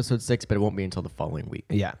have episode 6, but it won't be until the following week.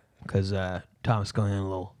 Yeah. Because Thomas going on a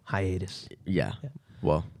little hiatus. Yeah.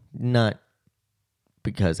 Well, not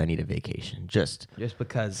because I need a vacation. Just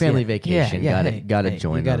Because family yeah. vacation. Yeah, Gotta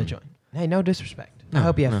join You gotta them. join. Hey, no disrespect. I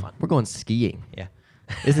hope you have fun. We're going skiing. Yeah.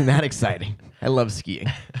 Isn't that exciting? I love skiing.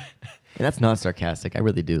 And that's not sarcastic. I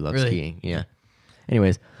really do love Really? skiing. Yeah.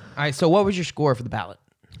 Anyways, All right. So, what was your score for the ballot?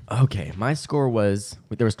 okay, my score was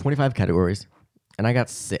there was 25 categories, and I got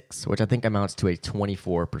 6, which I think amounts to a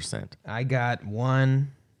 24%. I got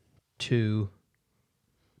 1, 2,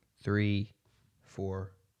 3,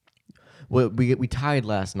 4. Well, we tied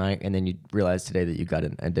last night, and then you realized today that you got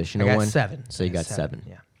an I additional got one. 7. So you I got 7.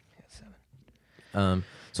 Yeah. I got 7.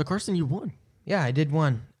 So Carson, you won. Yeah, I did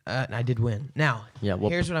one. And I did win. Now, Yeah, well-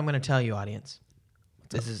 here's what I'm going to tell you, audience.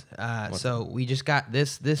 This is so we just got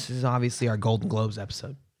this. This is obviously our Golden Globes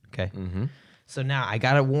episode. Okay. Mm-hmm. So now I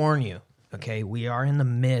gotta warn you. Okay, we are in the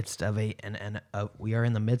midst of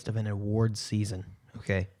an award season.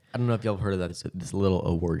 Okay. I don't know if y'all have heard of that. This little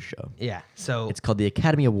award show. Yeah. So It's called the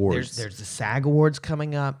Academy Awards. there's the SAG Awards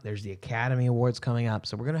coming up. There's the Academy Awards coming up.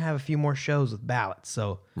 So we're gonna have a few more shows with ballots.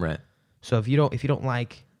 So Right. if you don't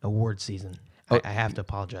like award season, I have to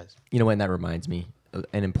apologize. You know what? And that reminds me,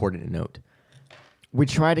 an important note. We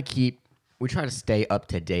try to stay up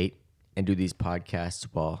to date and do these podcasts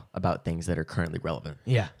about things that are currently relevant.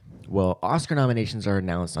 Yeah. Well, Oscar nominations are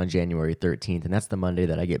announced on January 13th, and that's the Monday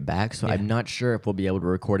that I get back. So I'm not sure if we'll be able to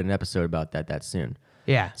record an episode about that soon.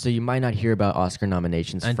 Yeah. So you might not hear about Oscar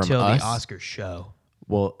nominations Until from us. the Oscar show.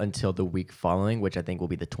 Well, until the week following, which I think will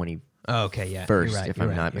be the 21st, Oh, okay. Yeah. You're right, if you're I'm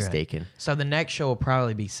right, not you're right. mistaken. So the next show will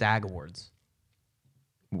probably be SAG Awards.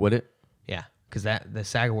 Would it? Yeah, because the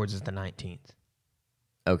SAG Awards is the 19th,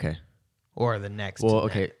 Okay. or the next. Well,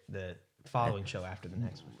 okay. The following show after the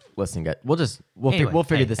next one. Listen, guys, we'll Anyway, we'll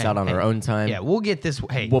figure hey, this hey, out on hey. our own time. Yeah, we'll get this.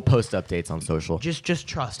 Hey, We'll post updates on social. just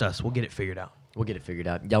trust us. We'll get it figured out. We'll get it figured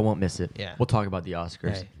out. Y'all won't miss it. Yeah. We'll talk about the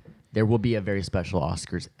Oscars. Hey. There will be a very special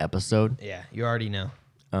Oscars episode. Yeah, you already know.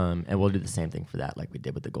 And we'll do the same thing for that, like we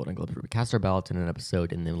did with the Golden Globes. We cast our ballots in an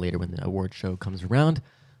episode, and then later when the award show comes around,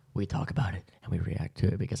 we talk about it and we react to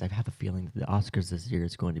it because I have a feeling that the Oscars this year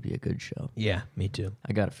is going to be a good show. Yeah, me too.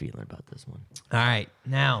 I got a feeling about this one. All right,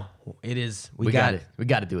 now it is. We got it. We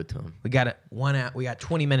got to do it to him. We got it. 1 hour. We got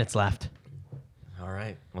 20 minutes left. All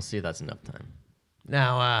right. We'll see if that's enough time.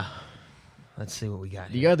 Now, let's see what we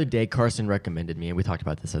got. The Here. other day, Carson recommended me, and we talked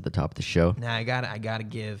about this at the top of the show. Now I gotta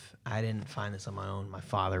give. I didn't find this on my own. My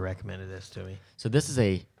father recommended this to me. So this is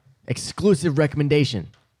a exclusive recommendation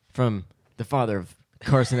from the father of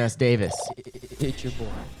Carson S. Davis. It's your boy.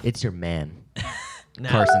 It's your man, Now,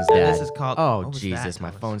 Carson's dad. This is called. Oh what was Jesus, that, my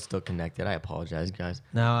Thomas? phone's still connected. I apologize, guys.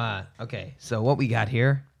 Now, okay. So what we got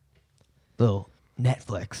here? Little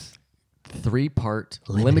Netflix 3-part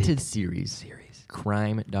limited series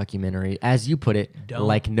crime documentary, as you put it, Don't-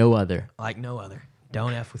 like no other. like no other.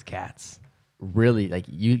 Don't f with cats. Really, like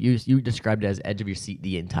you described it as edge of your seat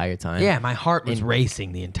the entire time. Yeah, my heart was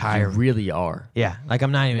racing the you entire. really are. Yeah, like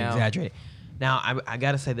I'm not even Now- exaggerating. Now I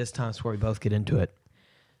gotta say this, Thomas, before we both get into it,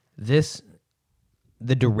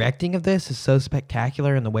 the directing of this is so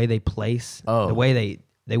spectacular, and the way they place, the way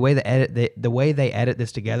they edit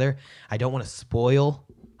this together. I don't want to spoil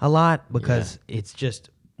a lot because it's just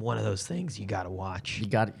one of those things you gotta watch. You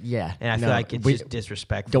got And I feel like it's just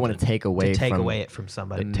disrespectful. don't wanna take away from it from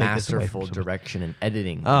somebody. the Take this away from masterful somebody. direction and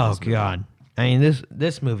editing. of Oh this movie. God! I mean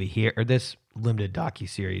this movie here, or this limited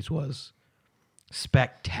docuseries, was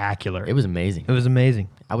spectacular. It was amazing. It was amazing.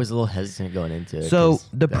 I was a little hesitant going into it. So 'cause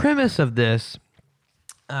the that- premise of this,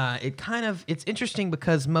 it's interesting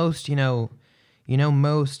because most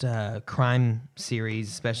most crime series,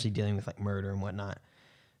 especially dealing with like murder and whatnot,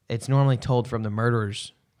 it's normally told from the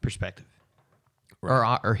murderer's perspective,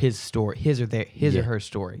 or his story, his or her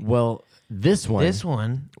story. Well, this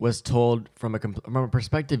one was told from a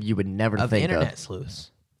perspective you would never of the think internet of.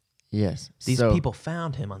 sleuths. Yes. These So, people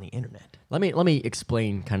found him on the internet. Let me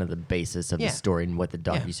explain kind of the basis of Yeah. the story and what the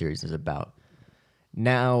docuseries is about.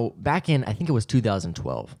 Now, back in I think it was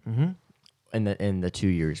 2012, in the 2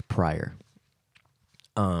 years prior,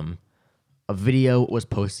 a video was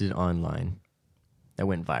posted online that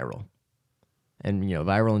went viral. And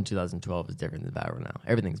viral in 2012 is different than viral now.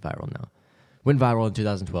 Everything's viral now. Went viral in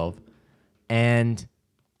 2012, and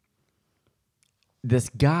this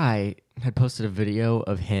guy had posted a video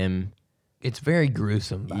of him. It's very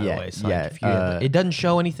gruesome, by the Yeah, way. So yeah, if you it doesn't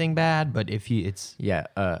show anything bad, but it's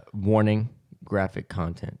Warning: graphic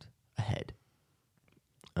content ahead.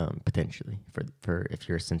 Potentially for if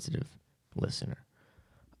you're a sensitive listener.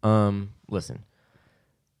 Listen.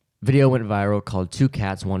 Video went viral called "Two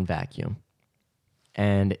Cats, One Vacuum,"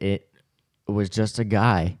 and it was just a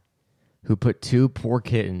guy who put 2 poor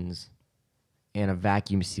kittens in a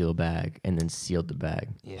vacuum seal bag and then sealed the bag.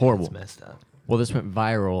 Horrible. It's messed up. Well, this went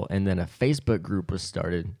viral, and then a Facebook group was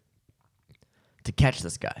started to catch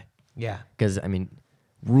this guy. Yeah. Because,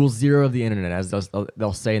 rule 0 of the internet, as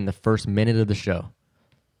they'll say in the first minute of the show,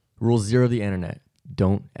 rule 0 of the internet,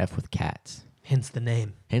 don't F with cats. Hence the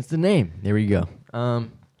name. Hence the name. There we go.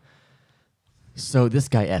 So this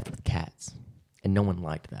guy F'd with cats, and no one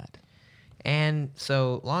liked that. And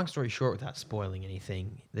so, long story short, without spoiling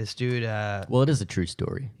anything, this dude, Well, it is a true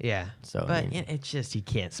story. yeah. So, but it's just you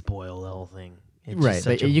can't spoil the whole thing. It's just Right,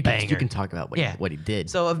 such but a you banger. can talk about what he did.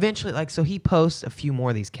 So eventually, so he posts a few more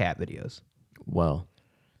of these cat videos. Well,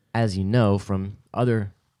 as you know from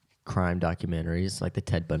other crime documentaries like the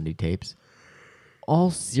Ted Bundy tapes, all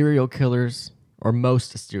serial killers, or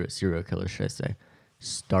most serial killers, should I say,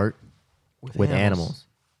 start with animals.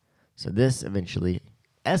 So this eventually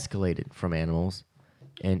escalated from animals,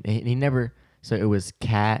 and he never. So it was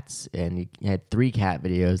cats, and he had 3 cat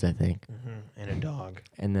videos, I think, And a dog.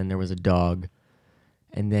 and then there was a dog,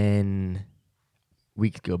 and then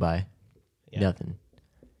weeks go by, nothing.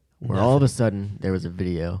 Where all of a sudden there was a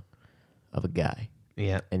video of a guy.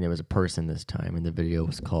 Yeah. And there was a person this time, and the video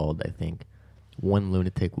was called, I think, One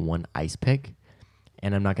Lunatic, One Ice Pick.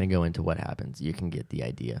 And I'm not going to go into what happens. You can get the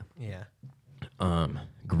idea. Yeah.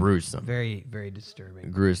 Gruesome. Very, very disturbing.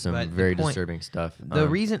 Gruesome, But the very point- disturbing stuff. The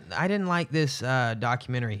reason I didn't like this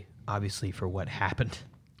documentary, obviously, for what happened,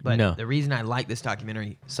 but No. the reason I like this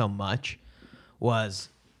documentary so much was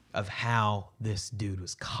of how this dude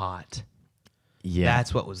was caught. Yeah.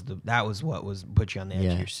 That was what was put you on the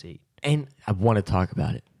edge of your seat. And I want to talk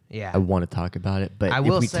about it. Yeah. I want to talk about it. But I if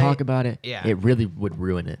will we say- talk about it, yeah. it really would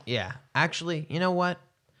ruin it. Yeah. Actually, you know what?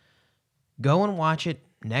 Go and watch it.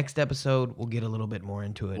 Next episode, we'll get a little bit more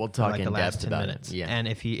into it. We'll for talk like in the last depth 10 about it. minutes. Yeah. And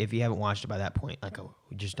if you haven't watched it by that point,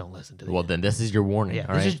 just don't listen to the Well, end. then this is your warning. Yeah.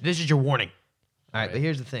 All This right. is your warning. All right, but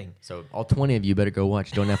here's the thing. So all 20 of you better go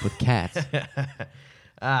watch Don't F with Cats.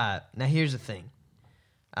 Now here's the thing.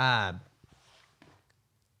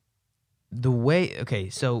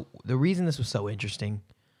 So the reason this was so interesting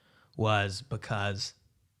was because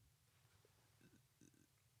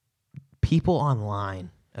people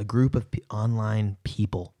online, a group of online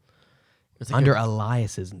people It's like under a-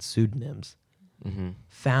 aliases and pseudonyms, Mm-hmm.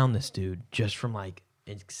 found this dude just from like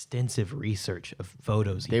extensive research of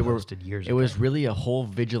photos he posted years It ago. was really a whole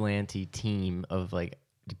vigilante team of like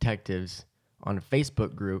detectives on a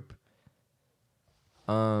Facebook group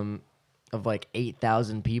of like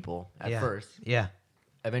 8,000 people at first. Yeah.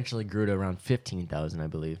 Eventually grew to around 15,000, I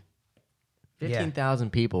believe. Yeah. 15,000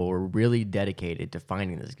 people were really dedicated to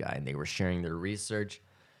finding this guy, and they were sharing their research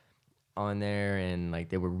on there, and like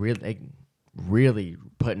they were really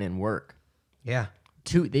putting in work. Yeah.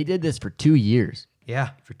 They did this for 2 years.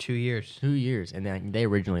 Yeah. For 2 years. 2 years, and then they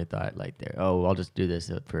originally thought like, I'll just do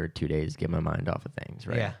this for 2 days, get my mind off of things,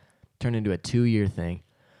 right? Yeah. Turned into a 2-year thing.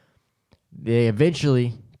 They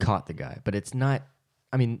eventually caught the guy, but it's not.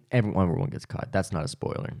 I mean, everyone gets caught. That's not a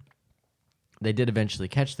spoiler. They did eventually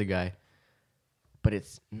catch the guy, but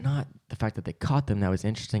it's not the fact that they caught them that was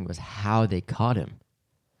interesting. It was how they caught him.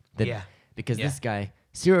 Because this guy,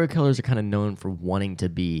 serial killers are kind of known for wanting to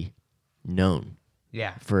be known.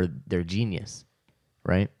 Yeah. For their genius,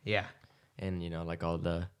 right? Yeah. And like all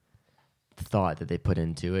the thought that they put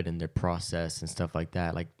into it and their process and stuff like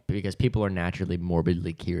that, like because people are naturally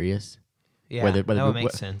morbidly curious. Yeah, that would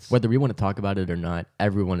make sense. Whether we want to talk about it or not,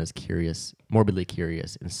 everyone is curious, morbidly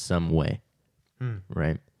curious in some way,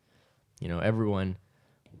 right? Everyone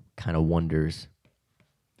kind of wonders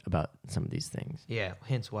about some of these things. Yeah,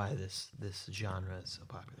 hence why this genre is so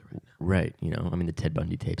popular right now. Right. I mean, the Ted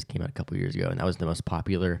Bundy tapes came out a couple years ago, and that was the most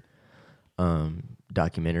popular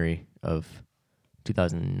documentary of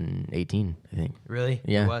 2018, I think. Really?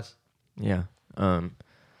 Yeah. It was? Yeah.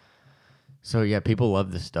 So yeah, people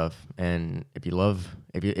love this stuff, and if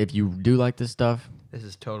you do like this stuff, This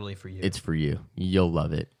is totally for you. it's for you. You'll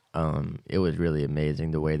love it. It was really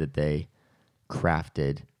amazing the way that they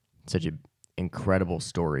crafted such an incredible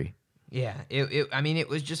story. Yeah, it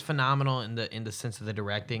was just phenomenal in the sense of the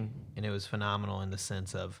directing, and it was phenomenal in the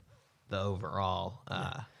sense of the overall.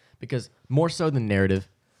 Because more so than narrative,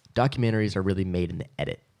 documentaries are really made in the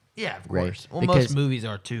edit. Yeah, of Right. course. Well, Because most movies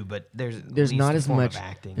are too, but there's Not a as form of much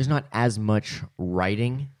acting. There's not as much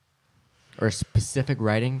writing or specific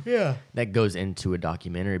writing that goes into a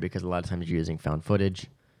documentary, because a lot of times you're using found footage.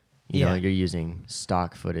 You're using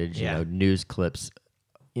stock footage, Yeah. News clips.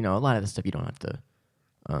 A lot of the stuff you don't have to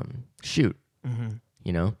shoot.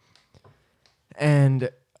 And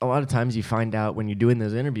a lot of times you find out when you're doing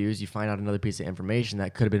those interviews, you find out another piece of information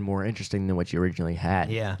that could have been more interesting than what you originally had.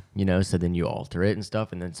 Yeah. So then you alter it and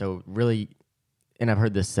stuff. And then so really, and I've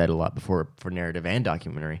heard this said a lot before for narrative and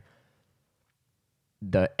documentary,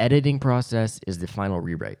 the editing process is the final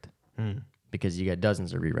rewrite. Because you got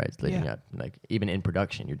dozens of rewrites leading up. Like even in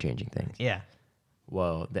production, you're changing things. Yeah.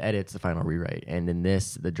 Well, the edit's the final rewrite. And in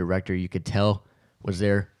this, the director, you could tell, was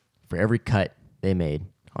there for every cut they made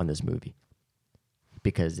on this movie.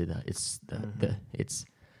 Because it's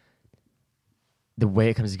the way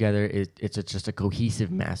it comes together. It's just a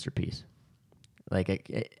cohesive masterpiece. Like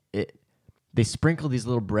they sprinkle these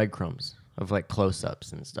little breadcrumbs of like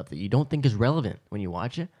close-ups and stuff that you don't think is relevant when you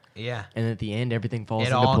watch it. Yeah. And at the end, everything falls It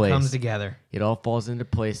into all place. comes together. It all falls into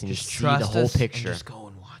place, and Just you see the trust whole us and picture. just go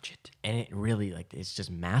and watch it. And it really, it's just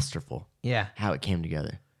masterful. Yeah. How it came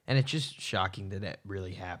together. And it's just shocking that it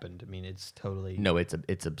really happened. I mean, it's totally No, it's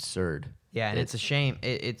absurd. yeah, and it's a shame.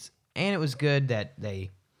 It was good that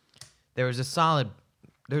there was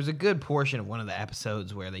a good portion of one of the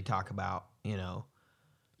episodes where they talk about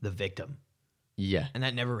the victim, Yeah. and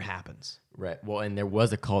that never happens. Right. Well, and there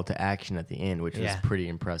was a call to action at the end, which was Yeah. pretty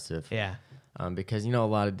impressive. Yeah, Because a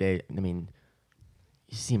lot of you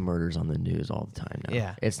see murders on the news all the time now.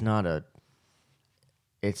 Yeah. It's not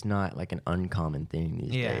like an uncommon thing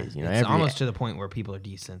these days. it's almost to the point where people are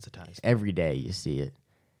desensitized. Every day you see it.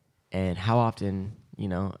 And how often,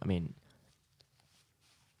 I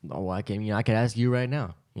could ask you right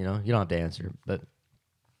now. You don't have to answer, but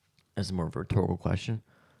that's more of a rhetorical question.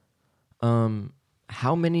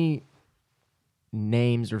 How many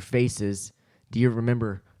names or faces do you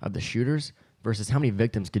remember of the shooters versus how many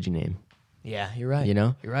victims could you name? Yeah, you're right.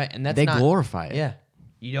 You're right, and that's they not, glorify it. Yeah,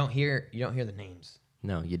 you don't hear the names.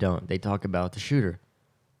 No, you don't. They talk about the shooter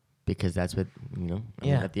because that's what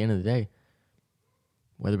Yeah. At the end of the day,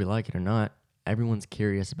 whether we like it or not, everyone's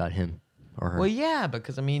curious about him or her. Well, yeah,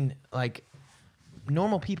 because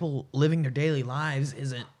normal people living their daily lives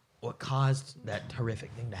isn't what caused that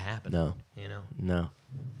horrific thing to happen. No. No.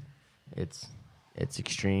 It's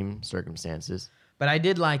extreme circumstances. But I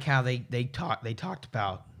did like how they talked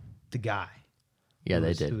about the guy. Yeah, who they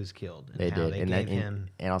was, did. Who was killed. And They how did, They and gave that, him.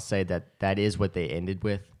 and I'll say that is what they ended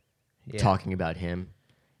with, talking about him,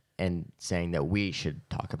 and saying that we should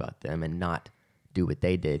talk about them and not do what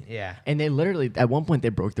they did. Yeah. And they literally, at one point, they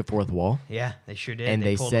broke the fourth wall. Yeah, they sure did. And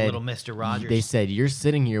they pulled said, a little Mr. Rogers. They said, you're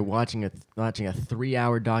sitting here watching a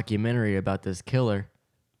 3-hour documentary about this killer.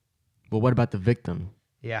 Well, what about the victim?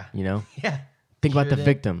 Yeah. Yeah. Think Sure about the did.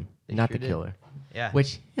 victim, They not sure the did. killer. Yeah.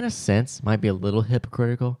 Which, in a sense, might be a little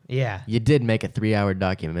hypocritical. Yeah. You did make a 3-hour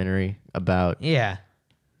documentary about Yeah.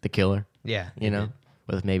 the killer, Yeah. they did.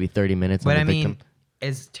 with maybe 30 minutes But on the victim.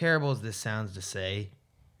 as terrible as this sounds to say,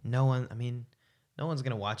 no one's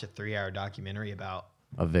gonna watch a 3-hour documentary about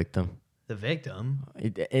A victim. the victim.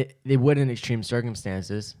 It would in extreme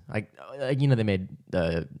circumstances. Like they made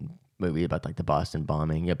the movie about like the Boston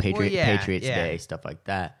bombing, Patriots Day, stuff like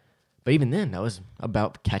that. But even then, that was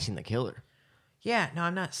about catching the killer. Yeah, no,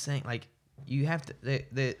 I'm not saying you have to.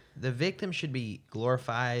 The victim should be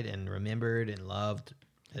glorified and remembered and loved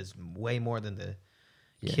as way more than the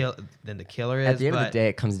killer is. At the end of the day,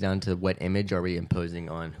 it comes down to what image are we imposing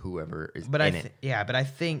on whoever is in it. Yeah, but I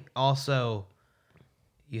think also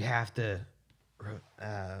you have to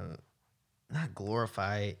not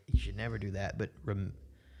glorify. You should never do that, but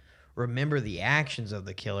remember the actions of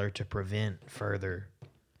the killer to prevent further.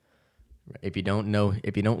 If you don't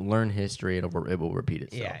learn history, it will repeat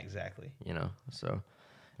itself. Yeah, exactly. So,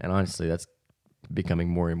 and honestly, that's becoming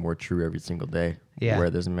more and more true every single day. Yeah. Where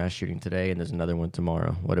there's a mass shooting today and there's another one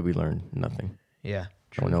tomorrow. What did we learn? Nothing. Yeah,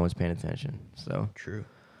 Oh, no one's paying attention. So, true.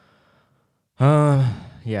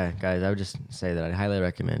 yeah, guys, I would just say that I highly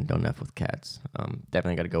recommend Don't F with Cats.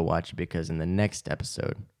 Definitely got to go watch it because in the next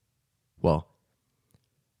episode,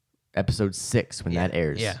 episode 6 when that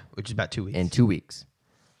airs, which is about 2 weeks. in 2 weeks,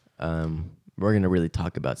 we're gonna really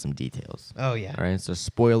talk about some details. Oh yeah. All right, so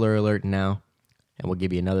spoiler alert now, and we'll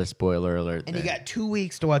give you another spoiler alert. And you then. got 2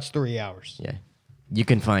 weeks to watch 3 hours. Yeah, you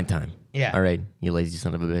can find time. Yeah. All right, you lazy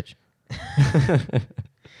son of a bitch.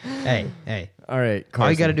 Hey. All right, Carson.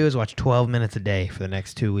 All you got to do is watch 12 minutes a day for the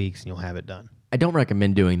next 2 weeks, and you'll have it done. I don't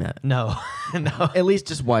recommend doing that. No, no. At least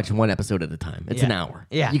just watch one episode at a time. It's an hour.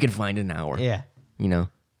 Yeah. You can find an hour. Yeah,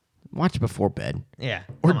 Watch it before bed. yeah.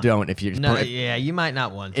 Or Come on. don't if you're No, yeah, you might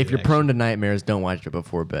not want to. if you're actually. prone to nightmares, don't watch it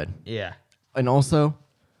before bed. Yeah. And also,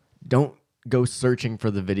 don't go searching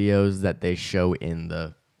for the videos that they show in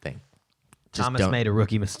the thing. Thomas made a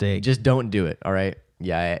rookie mistake. Just don't do it, all right?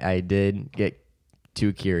 Yeah, I did get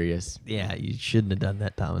too curious Yeah, you shouldn't have done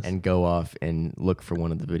that, Thomas. and go off and look for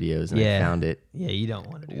one of the videos, and Yeah. I found it, Yeah, you don't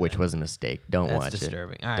want to do which that. was a mistake. Don't That's watch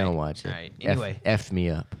disturbing. it. All right. Don't watch it. All right. Anyway. F me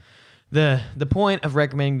up. The point of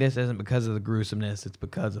recommending this isn't because of the gruesomeness. It's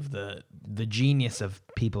because of the genius of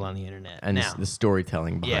people on the internet. And now, the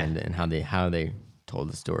storytelling Yeah. behind it and how they told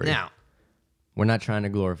the story. now, We're not trying to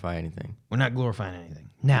glorify anything. we're not glorifying anything.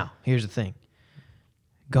 Now, here's the thing.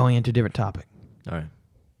 Going into a different topic. All right.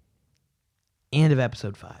 End of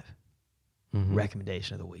episode 5. Mhm.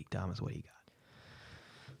 Recommendation of the week. Thomas, what do you got?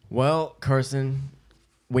 Well, Carson,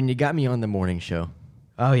 when you got me on the morning show,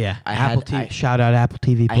 Oh, yeah. I Apple had- TV. I- Shout out Apple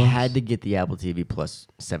TV I Plus. had to get the Apple TV Plus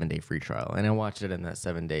 7-day free trial, and I watched it in that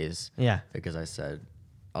 7 days. Yeah. Because I said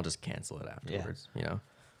I'll just cancel it afterwards.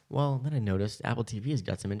 Well, then I noticed Apple TV has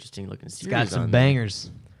got some interesting looking series. It's got some on there.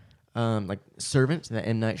 bangers. Like Servant, the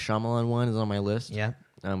M. Night Shyamalan one is on my list. Yeah.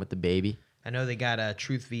 With the baby. I know they got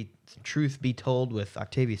Truth Be Told with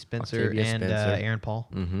Octavia Spencer Octavia and Spencer. Aaron Paul.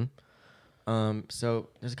 So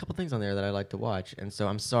there's a couple things on there that I like to watch, and so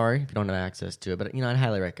I'm sorry if you don't have access to it, but I'd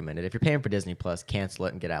highly recommend it. If you're paying for Disney Plus, cancel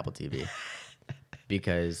it and get Apple TV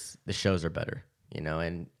because the shows are better,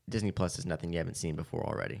 and Disney Plus is nothing you haven't seen before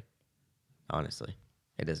already. Honestly,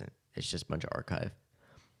 it isn't. It's just a bunch of archive.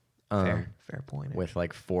 Fair point. With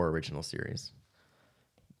like 4 original series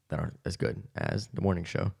that aren't as good as the morning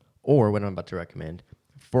show, or what I'm about to recommend,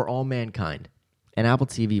 For All Mankind, an Apple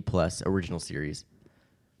TV Plus original series.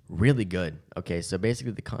 Really good. Okay, so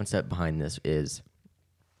basically the concept behind this is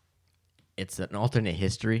it's an alternate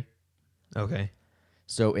history. Okay.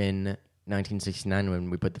 So in 1969, when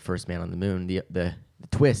we put the first man on the moon, the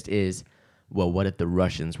twist is, well, what if the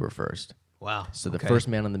Russians were first? Wow. So the first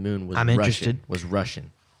man on the moon was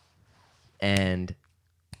Russian. And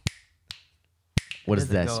what does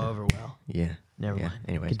that go say? over well. Yeah. Never mind.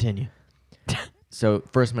 Anyway. Continue. So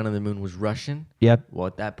first man on the moon was Russian. Yep. Well,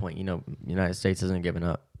 at that point, the United States hasn't given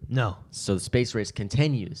up. No. So the space race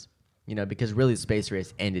continues, because really the space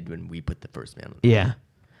race ended when we put the first man on the moon. Yeah.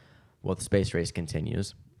 Well, the space race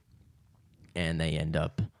continues, and they end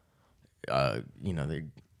up, they're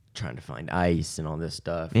trying to find ice and all this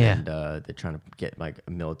stuff. Yeah. And they're trying to get like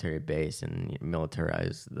a military base and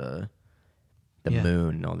militarize the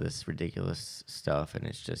moon and all this ridiculous stuff. And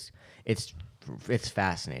it's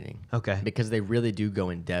fascinating. Okay. Because they really do go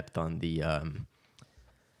in depth on the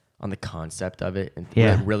concept of it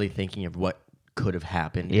and really thinking of what could have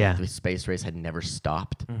happened if the space race had never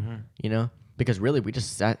stopped. Because really we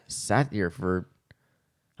just sat here for,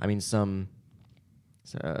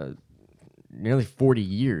 nearly 40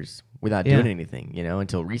 years without doing anything,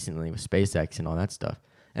 until recently with SpaceX and all that stuff.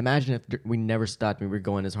 Imagine if we never stopped. We were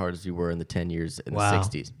going as hard as we were in the 10 years in the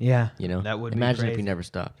 60s. Yeah. That would imagine be if we crazy. never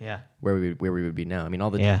stopped. Yeah. Where we would be now.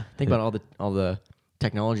 Think about all the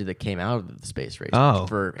technology that came out of the space race. Oh,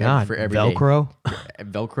 for God. every Velcro.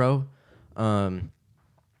 Velcro.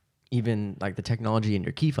 Even like the technology in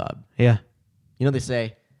your key fob. Yeah. They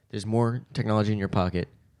say there's more technology in your pocket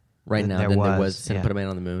right now than there was to put a man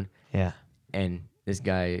on the moon. Yeah. And this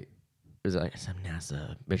guy was like some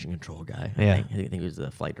NASA mission control guy. Yeah. I think he was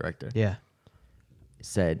the flight director. Yeah. He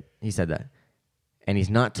said that. And he's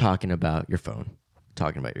not talking about your phone,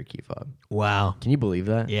 talking about your key fob. Wow. Can you believe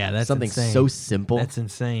that? Yeah, that's something insane. so simple. That's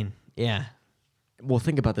insane. Yeah. Well,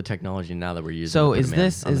 think about the technology now that we're using. So to put is a man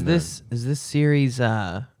this on the moon. series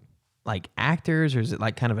like actors, or is it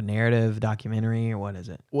like kind of a narrative documentary, or what is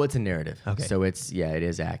it? Well, it's a narrative. Okay. So it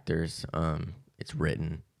is actors. It's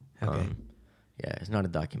written. Okay. Yeah, it's not a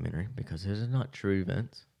documentary because it is not true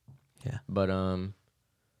events. Yeah. But yeah,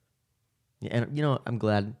 and I'm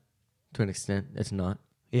glad to an extent it's not.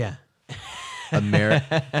 Yeah.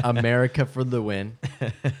 America for the win.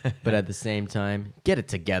 But at the same time, get it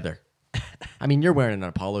together. You're wearing an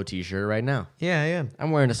Apollo t-shirt right now. Yeah, yeah. I'm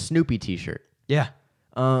wearing a Snoopy t-shirt. Yeah.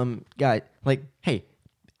 Guy, hey,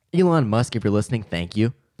 Elon Musk, if you're listening, thank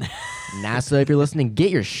you. NASA, if you're listening, get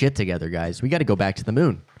your shit together, guys. We got to go back to the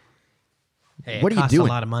moon. Hey, What it are you costs doing?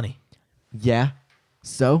 a lot of money. Yeah.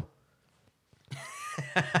 So?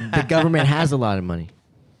 The government has a lot of money.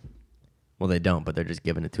 Well, they don't, but they're just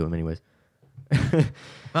giving it to them anyways.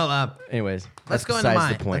 Well, Anyways, let's that's go into besides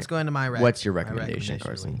mine. the point. Let's go into my What's your my recommendation, this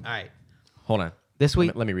Carson? week. All right. Hold on. This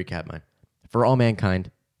week, Let me recap mine. For All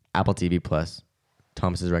Mankind, Apple TV Plus,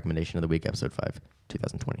 Thomas's recommendation of the week, episode 5,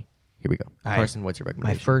 2020. Here we go. All right. Carson, what's your my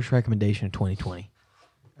recommendation? first recommendation of 2020.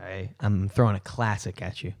 All right. I'm throwing a classic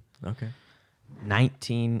at you. Okay.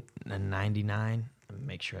 1999. Let me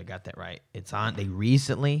make sure I got that right. It's on. They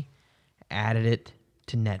recently added it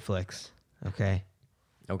to Netflix. Okay.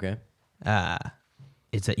 Okay.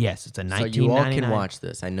 It's a 1999. So you all can watch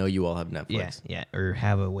this. I know you all have Netflix. Yeah, or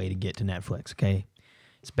have a way to get to Netflix. Okay.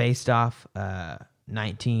 It's based off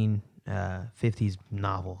 1950s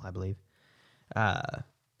novel, I believe.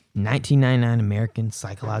 1999 American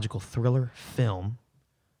psychological thriller film.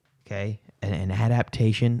 Okay, an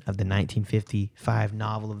adaptation of the 1955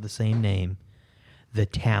 novel of the same name, The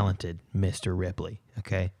Talented Mr. Ripley.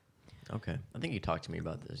 Okay. Okay. I think you talked to me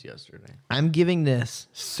about this yesterday. I'm giving this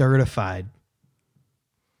certified.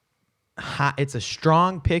 It's a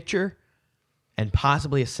strong picture and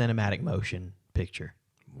possibly a cinematic motion picture.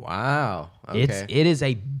 Wow. Okay. It is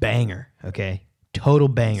a banger. Okay, total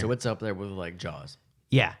banger. So what's up there with like Jaws?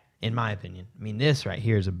 Yeah, in my opinion. I mean, this right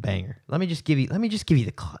here is a banger. Let me just give you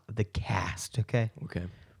the cast. Okay. Okay.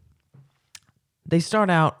 They start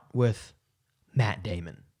out with Matt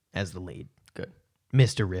Damon as the lead. Good.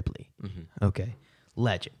 Mr. Ripley. Mm-hmm. Okay.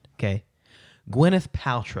 Legend. Okay. Gwyneth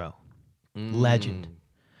Paltrow. Legend.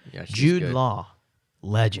 Yeah, she's Jude good. Law.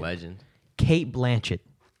 Legend. Legend. Kate Blanchett,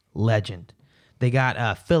 legend. They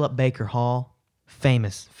got Philip Baker Hall,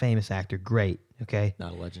 famous actor, great. Okay,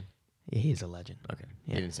 Not a legend. yeah, he's a legend. Okay.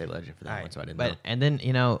 Yeah. You didn't say legend for that All one, right, so I didn't but know. and then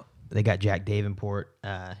they got Jack Davenport,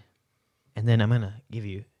 and then I'm gonna give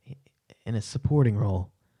you in a supporting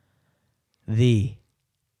role. Who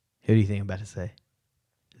do you think I'm about to say?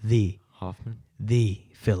 Hoffman? The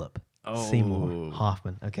Philip Oh. Seymour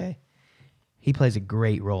Hoffman. Okay, he plays a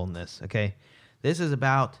great role in this. Okay, this is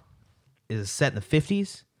set in the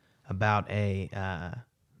 50s about a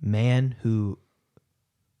man who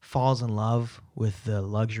falls in love with the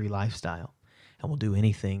luxury lifestyle and will do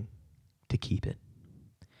anything to keep it.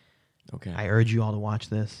 Okay. I urge you all to watch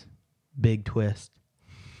this. Big twist.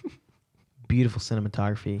 Beautiful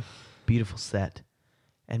cinematography, beautiful set,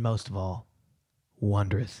 and most of all,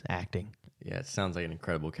 wondrous acting. Yeah, it sounds like an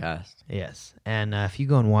incredible cast. Yes. And if you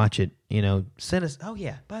go and watch it, send us. Oh,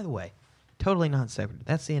 yeah, by the way, totally non sequitur.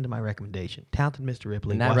 That's the end of my recommendation. Talented Mr.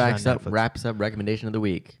 Ripley. And that watch it on Netflix. wraps up recommendation of the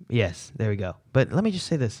week. Yes, there we go. But let me just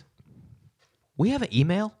say this. We have an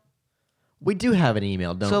email. We do have an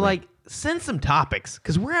email, don't we? So, send some topics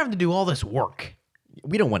because we're having to do all this work.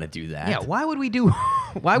 We don't want to do that. Yeah, why would we do?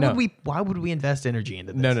 Why No. would we invest energy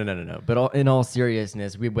into this? No. But in all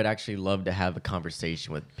seriousness, we would actually love to have a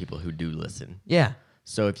conversation with people who do listen. Yeah,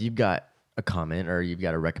 So if you've got a comment or you've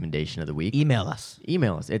got a recommendation of the week, email us.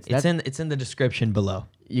 email us. It's in the description below.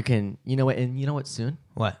 You can, you know what, and you know what, soon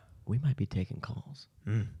What? we might be taking calls.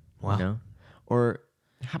 Wow. You know? Or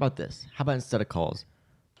how about this? How about instead of calls,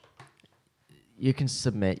 you can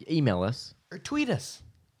email us, Or tweet us.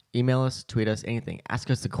 tweet us, anything. Ask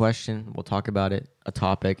us a question. We'll talk about it, a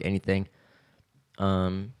topic, anything.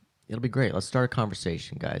 It'll be great. Let's start a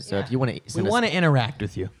conversation, guys. So if you want to We want to interact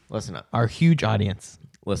with you, listen up. our huge audience,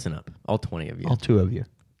 Listen up. All 20 of you. all 2 of you.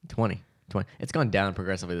 20. It's gone down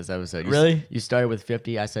progressively this episode. Really? You started with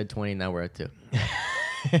 50. I said 20. Now we're at 2.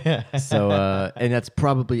 So, and that's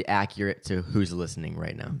probably accurate to who's listening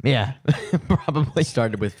right now. Yeah, probably.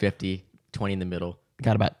 Started with 50, 20 in the middle.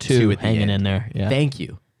 Got about 2 2 at the hanging end. in there. Yeah. Thank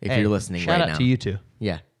you if Hey, you're listening shout right out now. to you 2.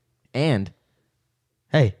 Yeah. And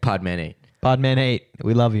Hey, Podman 8. Podman 8,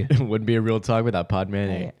 we love you. Wouldn't be a real talk without Podman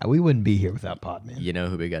 8. Hey, we wouldn't be here without Podman. You know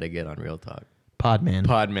who we got to get on Real Talk. Podman.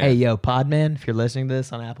 Podman. Hey, yo, Podman, if you're listening to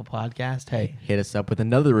this on Apple Podcast, hey, Hit us up with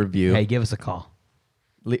another review. hey, give us a call.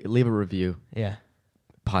 Leave a review, Yeah,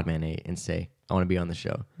 Podman 8, and say, I want to be on the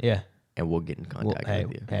show. yeah. And we'll get in contact Hey,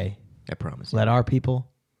 with you. hey, I promise you. let our people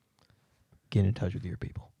get in touch with your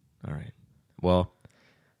people. All right. Well,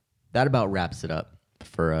 that about wraps it up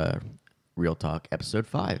for Real Talk episode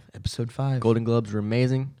 5. Episode 5. Golden Globes were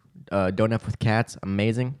amazing. Don't F with Cats,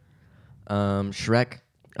 amazing. Shrek,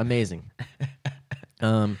 amazing.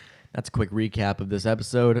 That's a quick recap of this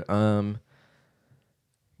episode.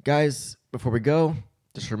 Guys, before we go,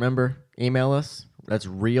 just remember, email us. That's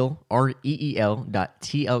reel,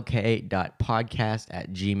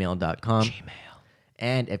 REEL.TLK.podcast@gmail.com.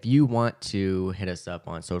 And if you want to hit us up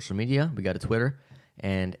on social media, we got a Twitter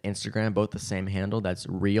and Instagram, both the same handle. That's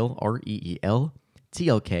reel,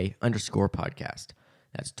 REEL.TLK_podcast.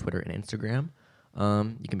 That's Twitter and Instagram.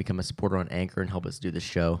 You can become a supporter on Anchor and help us do the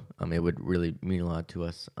show. It would really mean a lot to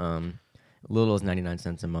us. Little as 99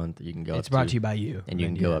 cents a month. You can go. It's brought to you by you. and you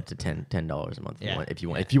can go up to $10 a month Yeah. if you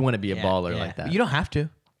want. If you want to be a baller like that, You don't have to.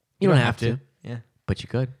 You don't have to. Yeah. but you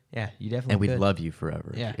could, Yeah, you definitely and we'd could. love you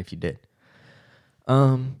forever Yeah. if you did.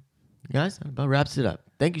 Guys, that about wraps it up.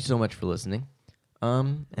 Thank you so much for listening.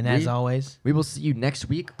 And as always, we will see you next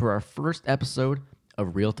week for our first episode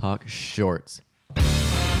of Real Talk Shorts.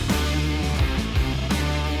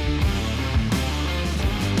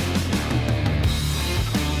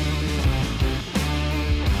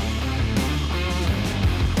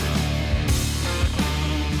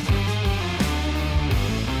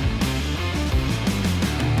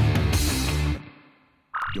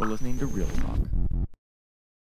 You're listening to Real Talk